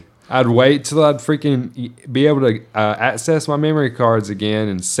 basically. I'd wait till I'd freaking be able to access my memory cards again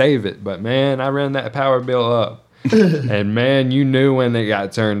and save it. But man, I ran that power bill up. And man, you knew when it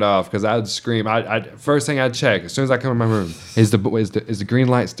got turned off because I'd scream. First thing I'd check as soon as I come in my room is the green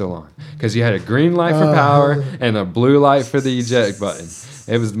light still on? Because you had a green light for power and a blue light for the eject button.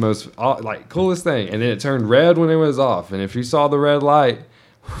 It was the most coolest thing. And then it turned red when it was off. And if you saw the red light.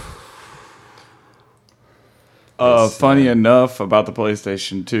 Funny enough about the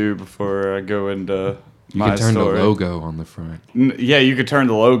PlayStation 2 before I go into You can turn the logo on the front. Yeah, you could turn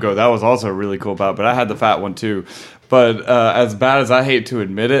the logo. That was also really cool about it, but I had the fat one too. But as bad as I hate to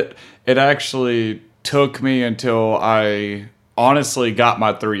admit it, it actually took me until I honestly got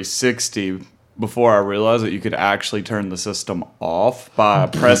my 360 before I realized that you could actually turn the system off by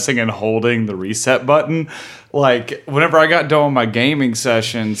pressing and holding the reset button. Like, whenever I got done with my gaming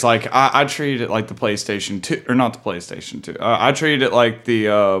sessions, like, I treated it like the PlayStation 2, or not the PlayStation 2. I treated it like the,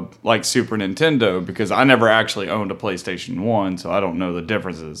 Super Nintendo, because I never actually owned a PlayStation 1, so I don't know the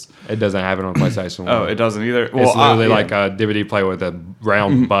differences. It doesn't have it on PlayStation 1. Oh, it doesn't either? It's literally like a DVD player with a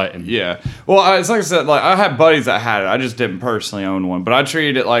round button. Yeah. Well, it's like I said, like, I had buddies that had it. I just didn't personally own one, but I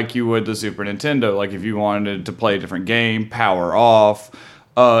treated it like you would the Super Nintendo. Like, if you wanted to play a different game, power off.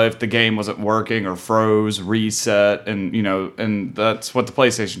 If the game wasn't working or froze, reset, and that's what the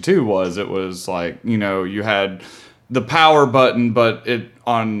PlayStation 2 was. It was like, you had the power button, but it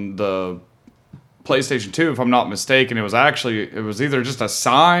on the PlayStation 2, if I'm not mistaken, it was either just a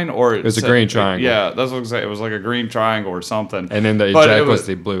sign or it was a green triangle. Yeah, that's what I was saying. It was like a green triangle or something. And then the eject was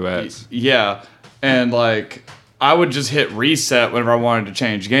the blue X. Yeah, and like, I would just hit reset whenever I wanted to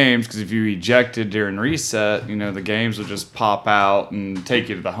change games, because if you ejected during reset, the games would just pop out and take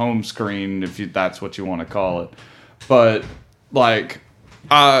you to the home screen, if that's what you want to call it. But like,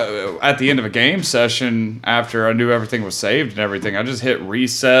 at the end of a game session, after I knew everything was saved and everything, I just hit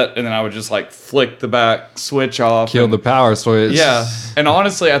reset, and then I would just like flick the back switch off. Kill the power switch. Yeah, and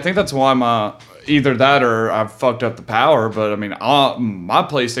honestly, I think that's why either that or I fucked up the power. But I mean, my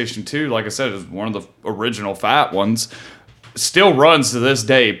PlayStation 2, like I said, is one of the original fat ones. Still runs to this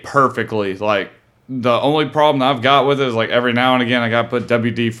day perfectly. Like, the only problem I've got with it is, like, every now and again I got to put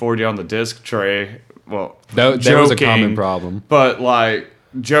WD-40 on the disc tray. Well, that was a common problem. But like,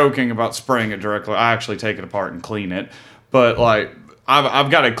 joking about spraying it directly, I actually take it apart and clean it. But like,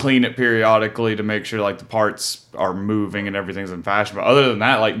 I've got to clean it periodically to make sure like the parts are moving and everything's in fashion. But other than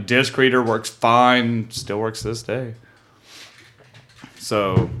that, like, disc reader works fine, still works this day.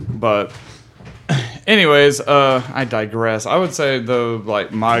 So, but anyways, I digress. I would say though,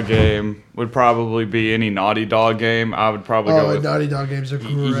 like, my game would probably be any Naughty Dog game. I would probably go with Naughty Dog games are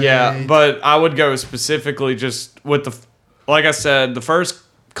great. Yeah, but I would go specifically just with like I said, the first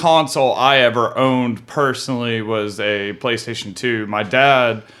console I ever owned personally was a PlayStation 2. My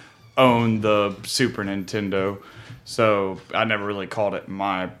dad owned the Super Nintendo, so I never really called it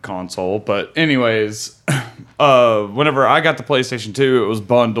my console. But anyways, whenever I got the PlayStation 2, it was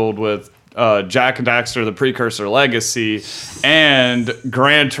bundled with Jak and Daxter, the Precursor Legacy, and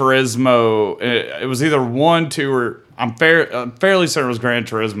Gran Turismo. It was either 1, 2, or I'm fairly certain it was Gran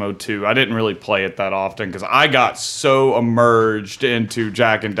Turismo 2. I didn't really play it that often because I got so immersed into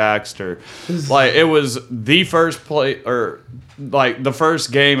Jak and Daxter. Like, it was the first the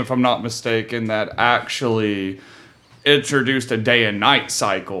first game, if I'm not mistaken, that actually introduced a day and night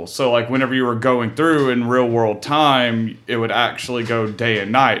cycle. So like, whenever you were going through in real world time, it would actually go day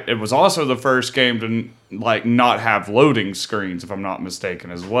and night. It was also the first game to like not have loading screens, if I'm not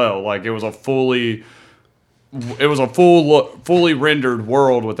mistaken, as well. Like, it was a fully rendered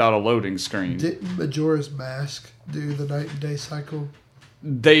world without a loading screen. Didn't Majora's Mask do the night and day cycle?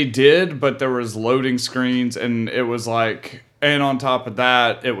 They did, but there was loading screens, and it was like, and on top of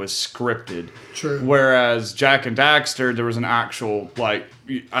that, it was scripted. True. Whereas Jak and Daxter, there was an actual, like,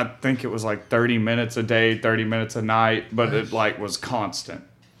 I think it was like 30 minutes a day, 30 minutes a night, but it like was constant.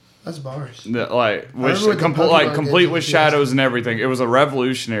 That's bars. Like, complete with shadows and everything. It was a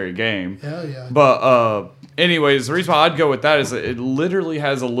revolutionary game. Hell yeah. But anyways, the reason why I'd go with that is that it literally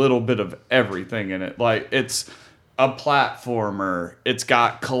has a little bit of everything in it. Like, it's a platformer, it's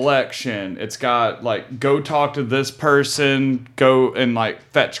got collection, it's got like, go talk to this person, go and like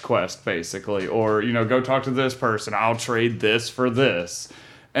fetch quest basically, or go talk to this person, I'll trade this for this.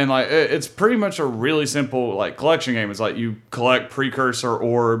 And like, it's pretty much a really simple like collection game. It's like, you collect precursor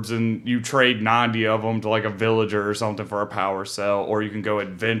orbs and you trade 90 of them to like a villager or something for a power cell, or you can go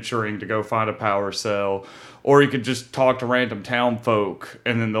adventuring to go find a power cell, or you could just talk to random town folk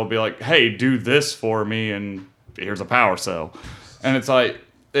and then they'll be like, hey, do this for me, and here's a power cell. And it's like,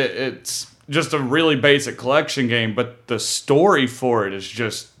 it's just a really basic collection game, but the story for it is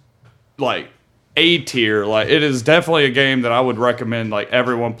just like A tier. Like it is definitely a game that I would recommend like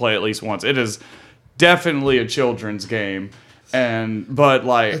everyone play at least once. It is definitely a children's game, but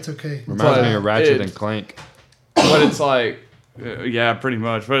like That's okay. Reminds me of Ratchet it- and Clank. but it's like yeah, pretty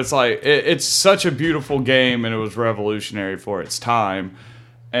much. But it's like it's such a beautiful game, and it was revolutionary for its time,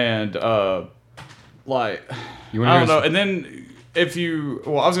 and like You I wanna don't know. hear And then I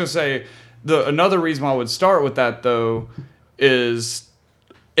was gonna say another reason why I would start with that though is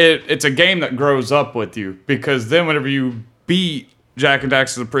it's a game that grows up with you, because then whenever you beat Jak and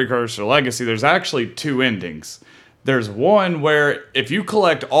Daxter: The Precursor Legacy, there's actually 2 endings. There's one where if you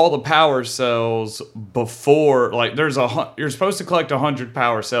collect all the power cells before, like you're supposed to collect 100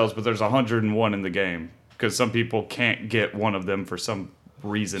 power cells, but there's 101 in the game because some people can't get one of them for some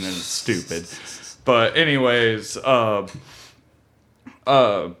reason and it's stupid. But anyways,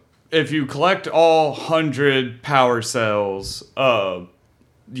 if you collect all 100 power cells,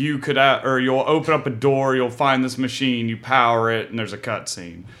 you could or you'll open up a door, you'll find this machine, you power it, and there's a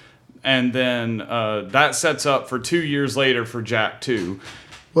cutscene. And then that sets up for 2 years later for Jak 2.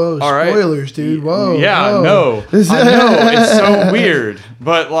 Whoa, All right. spoilers, dude. Whoa. Yeah, whoa. no. I know. It's so weird.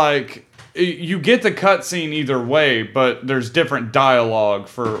 But, like, you get the cutscene either way, but there's different dialogue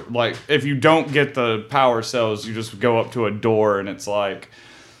for, like, if you don't get the power cells, you just go up to a door and it's like,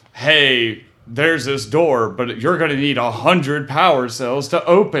 hey, there's this door, but you're going to need 100 power cells to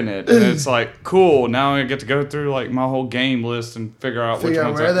open it. And it's like, cool, now I get to go through like my whole game list and figure out which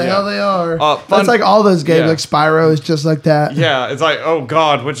ones where the hell they are. fun- That's like all those games, yeah. like Spyro is just like that. Yeah, it's like, oh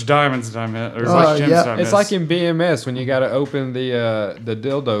god, which diamonds did I miss? Or Oh, which gems yeah. did I It's miss? like in BMS when you got to open the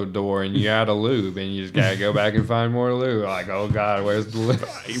dildo door and you got a lube and you just got to go back and find more lube. Like, oh god, where's the lube?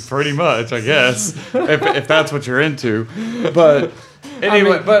 Pretty much, I guess, if that's what you're into. But Anyway,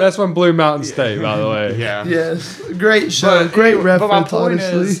 anyway, but that's from Blue Mountain State, by the way. yeah. Yes. Great show. But Great anyway, reference, but my point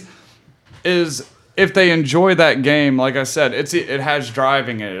honestly. is if they enjoy that game, like I said, it has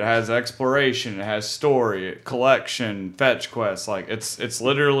driving in it, it has exploration, it has story, collection, fetch quests. Like it's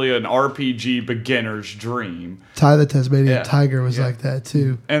literally an RPG beginner's dream. Ty the Tasmanian Yeah. Tiger was Yeah. like that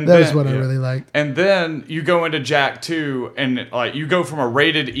too. And That is then- what I yeah. really liked. And then you go into Jak 2, and like you go from a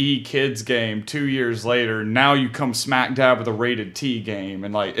rated E kids game 2 years later. Now you come smack dab with a rated T game,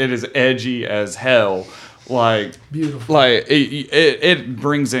 and like it is edgy as hell. Like Beautiful. like it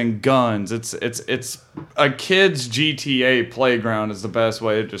brings in guns. It's a kid's GTA playground is the best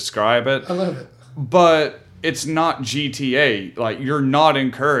way to describe it. I love it. But it's not GTA. Like you're not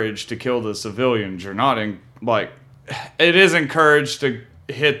encouraged to kill the civilians. You're not it is encouraged to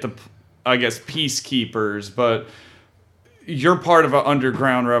hit the, I guess, peacekeepers, but you're part of an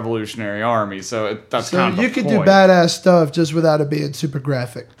underground revolutionary army, so that's So kind of you the can point. do badass stuff just without it being super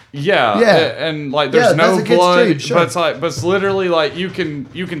graphic. Yeah, Yeah. and like there's Yeah, that's no a kid's blood, dream, sure. but it's literally like you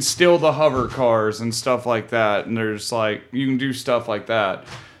can steal the hover cars and stuff like that, and there's like you can do stuff like that.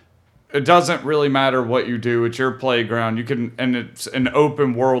 It doesn't really matter what you do. It's your playground. You can, and it's an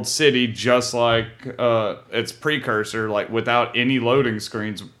open world city, just like its precursor, like without any loading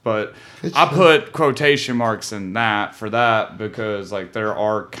screens. But I put quotation marks in that for that because like there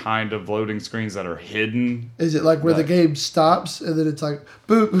are kind of loading screens that are hidden. Is it like where the game stops and then it's like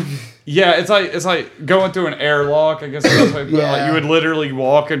boop? Yeah, it's like going through an airlock. I guess that's what Yeah. like you would literally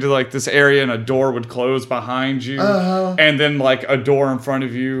walk into like this area and a door would close behind you, Uh-huh. and then like a door in front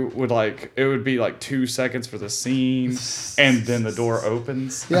of you would like it would be like 2 seconds for the scene, and then the door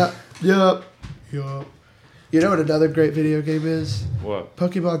opens. Yep. You know what another great video game is? What?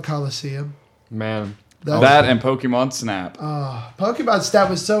 Pokemon Coliseum. Man, That and Pokemon Snap. Pokemon Snap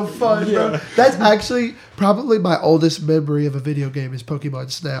was so fun, bro. That's actually probably my oldest memory of a video game is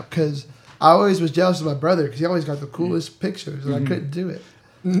Pokemon Snap because I always was jealous of my brother because he always got the coolest pictures and I couldn't do it.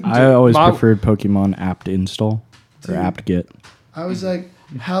 I always my- preferred Pokemon apt install or apt get. I was like,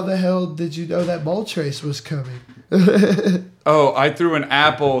 how the hell did you know that Moltres was coming? Oh, I threw an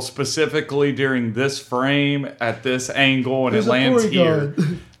apple specifically during this frame at this angle, and There's it a lands here.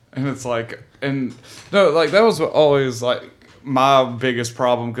 Porygon. And it's like, and no, like that was always like my biggest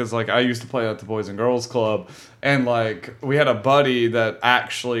problem because like I used to play at the Boys and Girls Club, and like we had a buddy that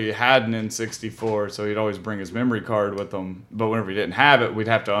actually had an N64, so he'd always bring his memory card with him. But whenever he didn't have it, we'd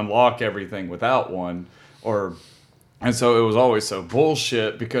have to unlock everything without one, and so it was always so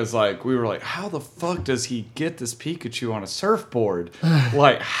bullshit because like we were like, how the fuck does he get this Pikachu on a surfboard?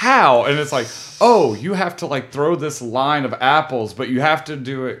 Like how? And it's like, oh, you have to like throw this line of apples, but you have to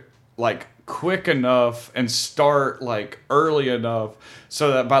do it like quick enough and start like early enough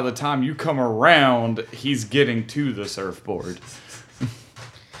so that by the time you come around, he's getting to the surfboard.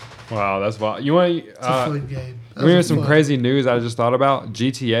 wow, that's wild. You want It's a fun game. That We have was some fun. crazy news I just thought about.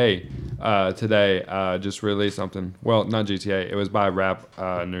 GTA. today just released something. Well, not GTA. It was by Rap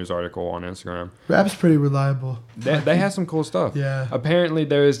news article on Instagram. Rap's pretty reliable. They have some cool stuff. Yeah. Apparently,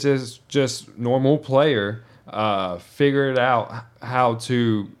 there is just normal player figured out how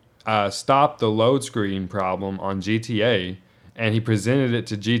to stop the load screen problem on GTA, and he presented it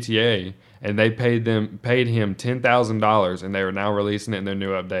to GTA, and they paid him $10,000, and they are now releasing it in their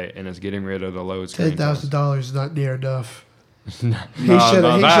new update, and it's getting rid of the load screen. $10,000 is not near enough. He No, should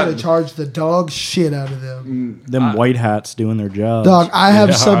no, that- have charged the dog shit out of them. Them white hats doing their job. Dog, I have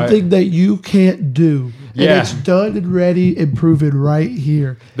Yeah, something that you can't do, and Yeah. it's done and ready and proven right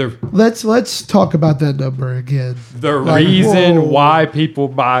here. The Let's talk about that number again. Like, reason whoa. why people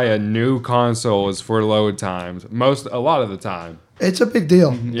buy a new console is for load times. A lot of the time. It's a big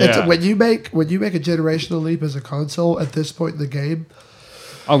deal. Yeah. When you make a generational leap as a console at this point in the game,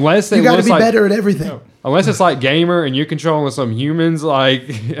 Unless you got to be better at everything. Unless it's like Gamer and you're controlling some humans, like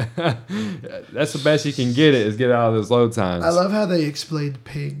that's the best you can get is get out of those load times. I love how they explained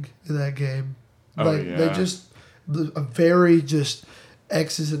ping in that game. Oh, Like they yeah. just a very just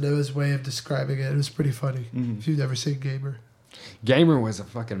X's and O's way of describing it. It was pretty funny. If you've never seen Gamer, Gamer was a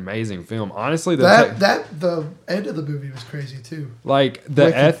fucking amazing film. Honestly, the the end of the movie was crazy too. like the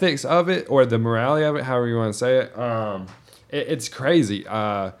Wicked. ethics of it or the morality of it, however you want to say it, it's crazy.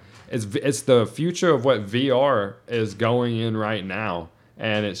 It's the future of what VR is going in right now,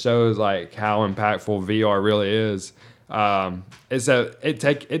 and it shows like how impactful VR really is.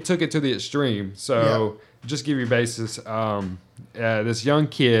 It took it to the extreme. So just give you basis. This young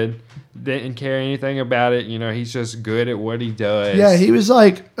kid didn't care anything about it. You know, he's just good at what he does. Yeah, he was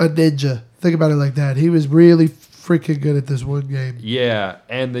like a ninja. Think about it like that. He was really freaking good at this one game. Yeah,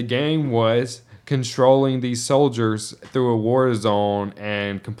 and the game was controlling these soldiers through a war zone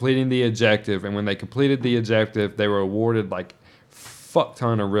and completing the objective. And when they completed the objective, they were awarded like fuck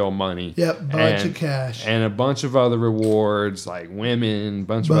ton of real money. Yep, bunch of cash. and a bunch of other rewards like women,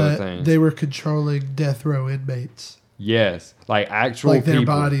 bunch of other But things. they were controlling death row inmates, Yes, like actual like their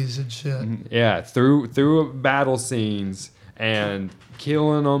people. bodies and shit. Yeah, through battle scenes and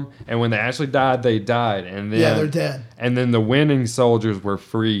killing them. And when they actually died, they died. And then Yeah, they're dead. And then the winning soldiers were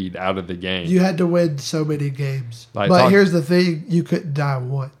freed out of the game. You had to win so many games. Like, but talk- here's the thing, you couldn't die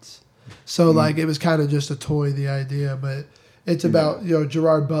once. So like it was kind of just a toy, the idea, but it's about,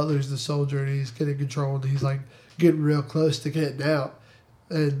 Gerard Butler's the soldier and he's getting controlled. He's like getting real close to getting out.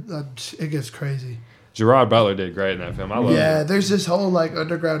 And it gets crazy. Gerard Butler did great in that film. I love Yeah, it. there's this whole like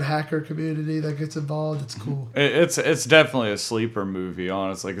underground hacker community that gets involved. It's cool. It's definitely a sleeper movie,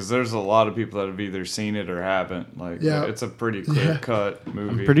 honestly, because there's a lot of people that have either seen it or haven't. Like, Yeah. it's a pretty clear cut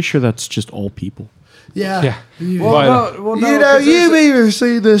movie. I'm pretty sure that's just all people. Yeah. Yeah. You, Well, no, you know, 'cause there's you've either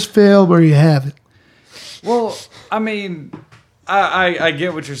seen this film or you haven't. Well, I mean, I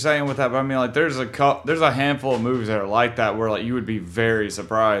get what you're saying with that, but I mean, like, there's a handful of movies that are like that where like you would be very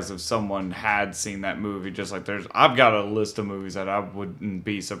surprised if someone had seen that movie. Just like I've got a list of movies that I wouldn't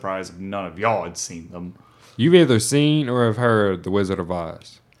be surprised if none of y'all had seen them. You've either seen or have heard The Wizard of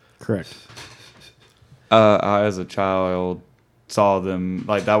Oz. Correct. I, as a child, saw them.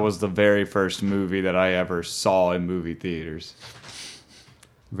 Like, that was the very first movie that I ever saw in movie theaters.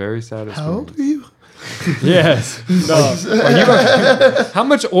 Very sad experience. How old are you? Yes. How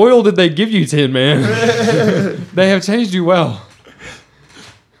much oil did they give you, Tin Man? They have changed you well.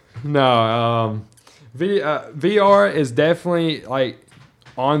 No, VR is definitely like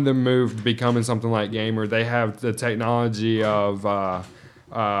on the move to becoming something like Gamer. They have the technology of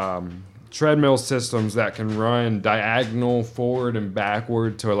treadmill systems that can run diagonal forward and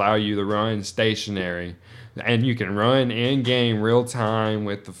backward to allow you to run stationary. And you can run in-game real time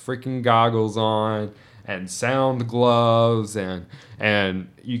with the freaking goggles on and sound gloves and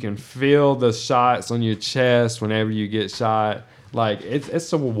you can feel the shots on your chest whenever you get shot. Like,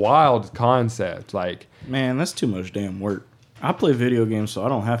 it's a wild concept. Like, Man, that's too much damn work. I play video games so I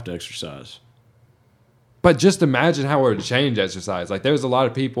don't have to exercise. but just imagine how it would change exercise. Like, there's a lot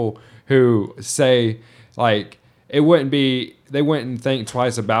of people who say, like, they wouldn't think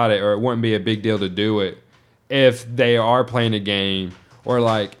twice about it, or it wouldn't be a big deal to do it if they are playing a game, or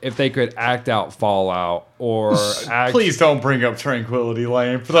like if they could act out Fallout, or act. Please don't bring up Tranquility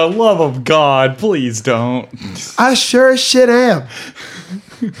Lane. For the love of God, please don't. I sure as shit am.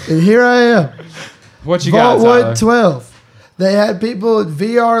 And here I am. What you got, Vault Tyler? 112. They had people in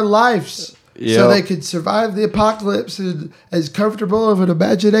VR lives so Yep. they could survive the apocalypse and as comfortable of an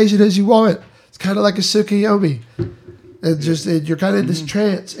imagination as you want. It's kind of like a Tsukuyomi. And you're kind of in this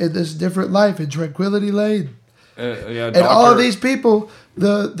trance, in this different life, in Tranquility Lane. And all of these people,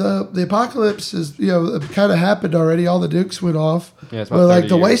 the apocalypse is kind of happened already. All the nukes went off. Yeah, it's about but like 30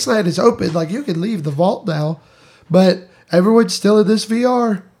 the years. wasteland is open. Like you can leave the vault now, but everyone's still in this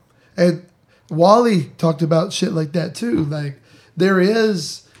VR. And Wally talked about shit like that too. Like there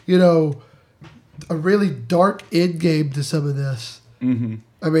is, a really dark end game to some of this. Mm-hmm.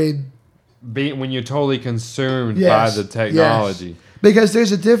 I mean, when you're totally consumed by yes, the technology. yes. Because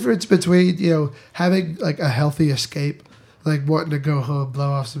there's a difference between, having like a healthy escape, like wanting to go home,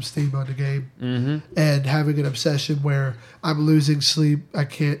 blow off some steam on the game, and having an obsession where I'm losing sleep, I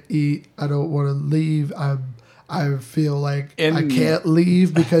can't eat, I don't want to leave, I feel like I can't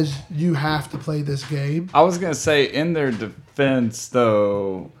leave because you have to play this game. I was going to say, in their defense,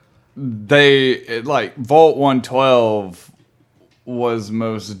 though, Vault 112 was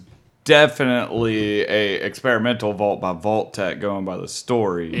most definitely a experimental vault by Vault-Tec, going by the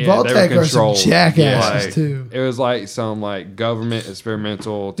story. Yeah, Vault-Tec they were are some controlled. jackasses Like, too. It was like some like government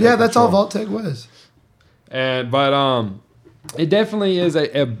experimental. Yeah, that's all control. Vault-Tec was. But it definitely is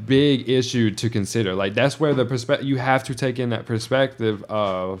a big issue to consider. Like that's where the perspective you have to take in that perspective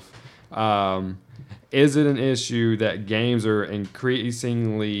of is it an issue that games are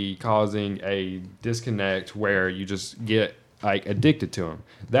increasingly causing a disconnect where you just get like addicted to them?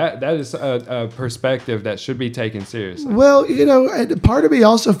 That is a perspective that should be taken seriously. Well, and part of me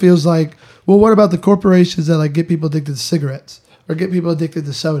also feels like, well, what about the corporations that like get people addicted to cigarettes or get people addicted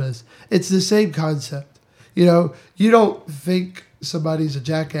to sodas? It's the same concept. You don't think somebody's a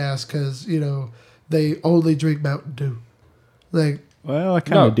jackass because, they only drink Mountain Dew. Like, Well, I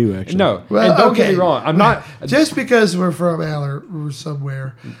kind of do actually. No, well, and don't okay. get me wrong. I'm not Just because we're from Aller or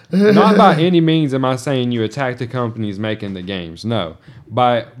somewhere. not by any means am I saying you attack the companies making the games. No,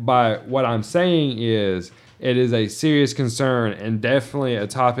 by what I'm saying is it is a serious concern and definitely a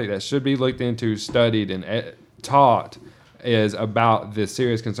topic that should be looked into, studied, and taught. Is about the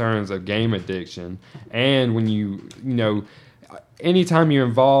serious concerns of game addiction, and when anytime you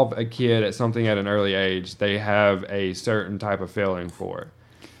involve a kid at something at an early age, they have a certain type of feeling for it.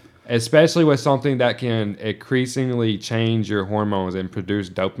 Especially with something that can increasingly change your hormones and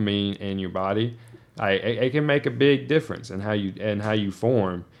produce dopamine in your body, it can make a big difference in how you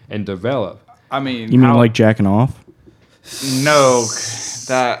form and develop. I mean, You mean like jacking off? no,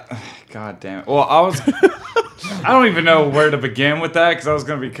 that. God damn it. Well, I don't even know where to begin with that because I was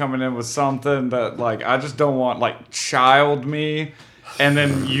going to be coming in with something that, like, I just don't want, like, child me. And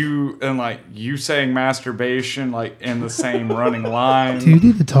then you saying masturbation, like, in the same running line. Do you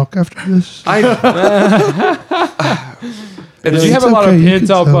need to talk after this? Did you have It's a lot of okay, you pent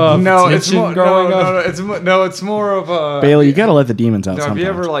can up tell me. No, it's tension more. growing up? No, it's more of a. Bailey, you gotta let the demons out Have sometimes. you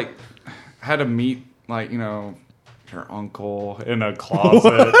ever like had to meet like your uncle in a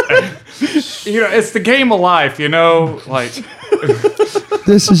closet? It's the game of life, like.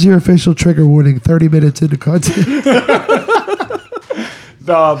 This is your official trigger warning. 30 minutes into content.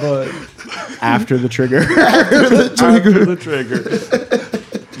 Nah, but after the trigger? after the trigger.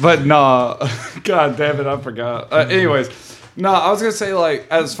 But nah, god damn it, I forgot. Anyways, no, I was gonna say like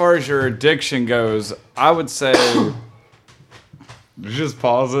as far as your addiction goes, I would say. Did you just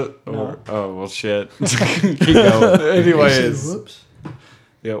pause it? Or, oh well, shit. Keep going. Anyways, Whoops.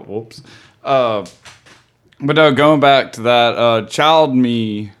 yeah, whoops. But no, going back to that, child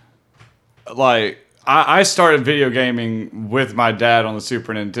me, like, I started video gaming with my dad on the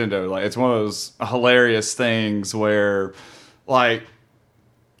Super Nintendo. Like, it's one of those hilarious things where, like,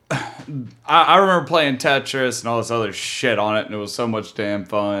 I remember playing Tetris and all this other shit on it, and it was so much damn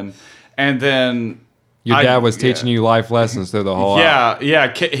fun. And then... Your dad was teaching you life lessons through the whole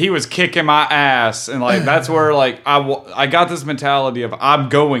Yeah, he was kicking my ass, and like that's where like I got this mentality of I'm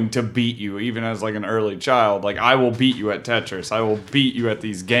going to beat you, even as like an early child. Like I will beat you at Tetris, I will beat you at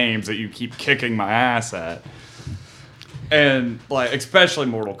these games that you keep kicking my ass at, and like especially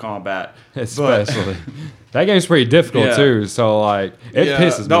Mortal Kombat. Especially. That game's pretty difficult Yeah. too, so like it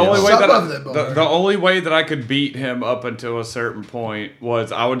pisses me off. Some of them are. The only way that I could beat him up until a certain point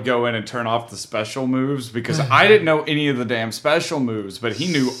was I would go in and turn off the special moves because I didn't know any of the damn special moves, but he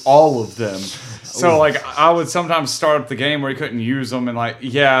knew all of them. So like I would sometimes start up the game where he couldn't use them, and like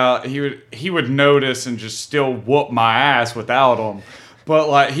he would notice and just still whoop my ass without them. But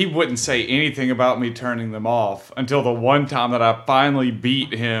like he wouldn't say anything about me turning them off until the one time that I finally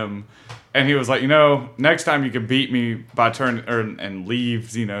beat him And he was like, next time you can beat me by and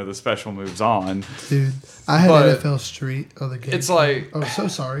leave, the special moves on. Dude, I had But NFL Street on the game. it's like- oh, so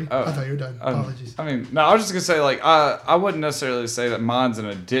sorry. I thought you were done. Apologies. I mean, no, I was just gonna say, like, I wouldn't necessarily say that mine's an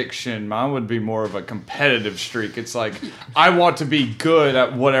addiction. Mine would be more of a competitive streak. It's like I want to be good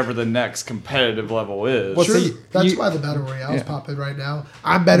at whatever the next competitive level is. Well, Sure, see, that's you- why the battle royale's popping right now.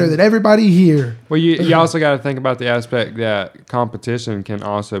 I'm better than everybody here. Well, you also got to think about the aspect that competition can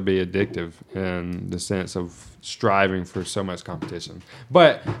also be addictive in the sense of striving for so much competition.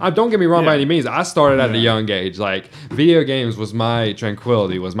 But don't get me wrong by any means. I started at a young age. Like, video games was my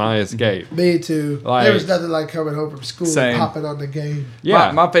tranquility, was my escape. Me too. Like- there was nothing like coming home from school Same. and popping on the game.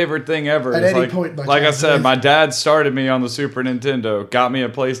 Yeah. My favorite thing ever At is any like, point in my like I childhood. said, my dad started me on the Super Nintendo, got me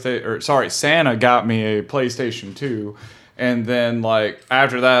a Santa got me a PlayStation 2, and then like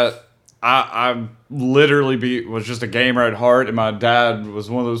after that, I literally was just a gamer at heart, and my dad was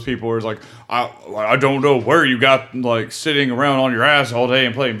one of those people where it's like, I don't know where you got like sitting around on your ass all day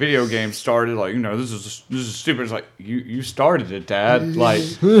and playing video games started. Like, this is stupid. It's like you started it, Dad. Like,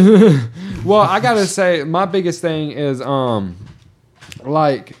 Well, I gotta say, my biggest thing is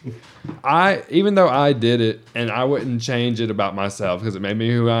like, even though I did it and I wouldn't change it about myself because it made me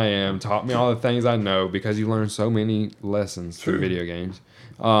who I am, taught me all the things I know, because you learn so many lessons through video games,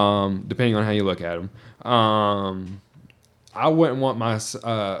 depending on how you look at them. I wouldn't want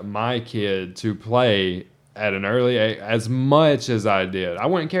my kid to play at an early age as much as I did. I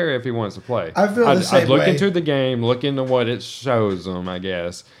wouldn't care if he wants to play. I feel the same I'd look way. into the game, look into what it shows him, I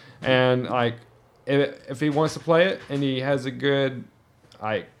guess, and like if he wants to play it and he has a good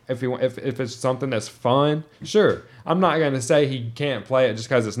if it's something that's fun, sure. I'm not going to say he can't play it just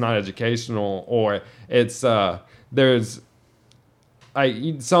because it's not educational or it's there's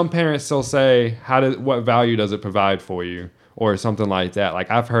some parents still say what value does it provide for you or something like that.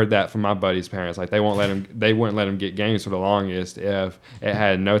 Like, I've heard that from my buddy's parents. Like, they wouldn't let him get games for the longest if it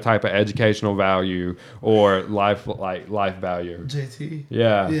had no type of educational value or life value. JT.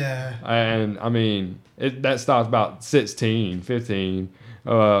 Yeah. Yeah. And I mean, that stopped about 16, 15.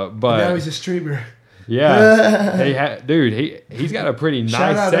 But Now he's a streamer. yeah, he's got a pretty Shout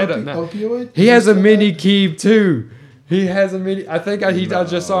nice out setup now. Opioid. He has a mini cube too. He has a mini. I think I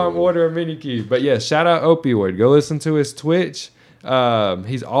just saw him order a mini cube. But yeah, shout out Opioid. Go listen to his Twitch.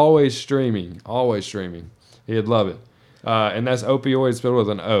 He's always streaming. He'd love it. And that's Opioid spelled with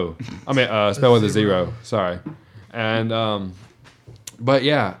an O. I mean, spelled with a zero. Sorry. And but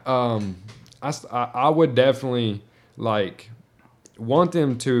yeah, I would definitely want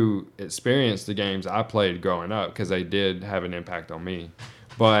them to experience the games I played growing up because they did have an impact on me.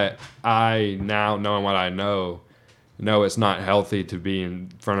 But I now, knowing what I know it's not healthy to be in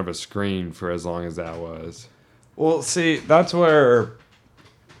front of a screen for as long as that was. well, see, that's where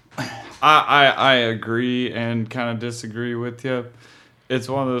I agree and kind of disagree with you. It's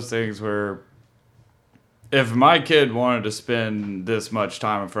one of those things where if my kid wanted to spend this much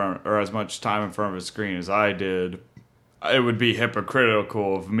time as much time in front of a screen as I did, it would be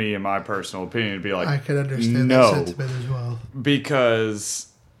hypocritical of me, in my personal opinion, to be like, I can understand no, that sentiment as well. because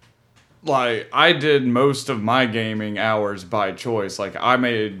I did most of my gaming hours by choice. Like, I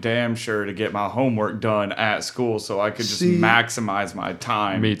made damn sure to get my homework done at school so I could just maximize my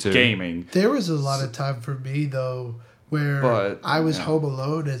time Me too. gaming. There was a lot of time for me though where I was home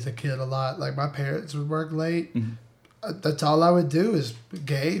alone as a kid a lot. Like, my parents would work late. Mm-hmm. That's all I would do is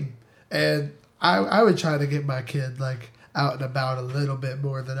game, and I would try to get my kid out and about a little bit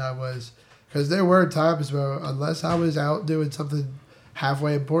more than I was, because there were times where unless I was out doing something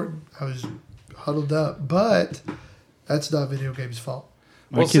halfway important, I was huddled up. But that's not video games' fault.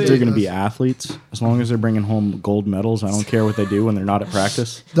 My kids are going to be athletes as long as they're bringing home gold medals. I don't care what they do when they're not at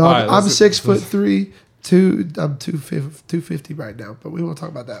practice. Dog, All right, I'm let's- 6'3". I'm 250 right now, but we won't talk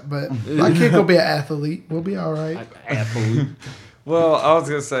about that. But my kid gonna be an athlete. We'll be all right. Well, I was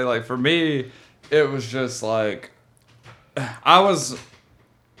going to say, for me, it was just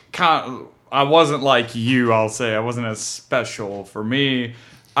I wasn't like you, I'll say. I wasn't as special. For me,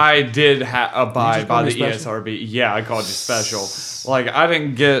 I did abide by the ESRB. Yeah, I called you special. I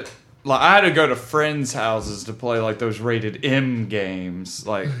didn't get... I had to go to friends' houses to play, those rated M games.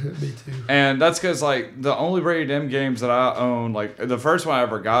 Me too. And that's because, the only rated M games that I own, the first one I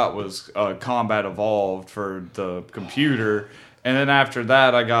ever got was Combat Evolved for the computer. And then after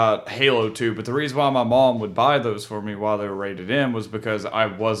that, I got Halo 2. But the reason why my mom would buy those for me while they were rated M was because I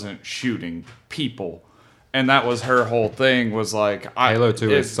wasn't shooting people. and that was her whole thing was like Halo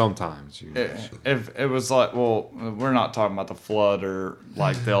 2 is sometimes. If it was like, well, we're not talking about the Flood or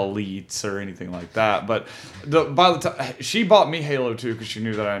like the Elites or anything like that, but by the time she bought me Halo 2 because she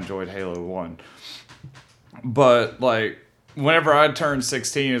knew that I enjoyed Halo 1. But like whenever I turned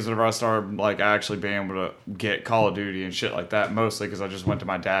 16 is whenever I started like actually being able to get Call of Duty and shit like that, mostly because I just went to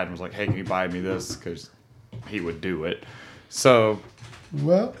my dad and was like, hey, can you buy me this? Because he would do it. So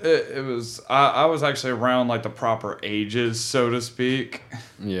Well, it was I was actually around like the proper ages, so to speak.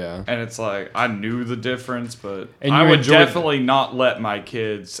 Yeah. And it's like I knew the difference, but And I you would enjoyed definitely not let my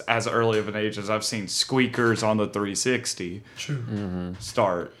kids as early of an age as I've seen squeakers on the 360 true.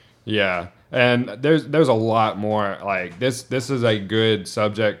 start. Yeah, and there's a lot more. Like this is a good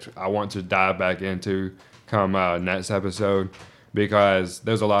subject I want to dive back into come next episode, because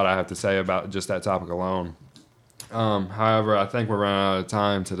there's a lot I have to say about just that topic alone. However, I think we're running out of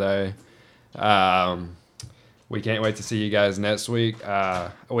time today. We can't wait to see you guys next week.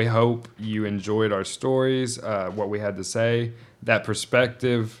 We hope you enjoyed our stories, what we had to say, that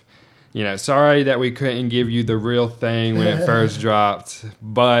perspective. You know, sorry that we couldn't give you the real thing when it first dropped,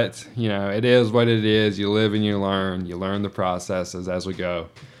 but, you know, it is what it is. You live and you learn. You learn the processes as we go.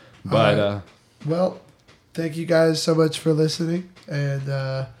 But, right. Well, thank you guys so much for listening.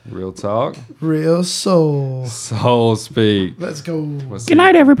 And real talk. Real Soul. Soul Speak. Let's go. Good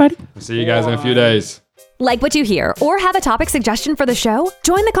night, everybody. We'll see you guys in a few days. Like what you hear or have a topic suggestion for the show?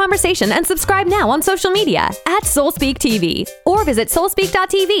 Join the conversation and subscribe now on social media at SoulSpeak TV or visit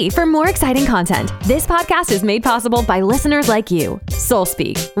soulspeak.tv for more exciting content. This podcast is made possible by listeners like you.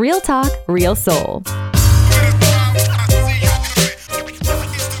 SoulSpeak. Real talk, real soul.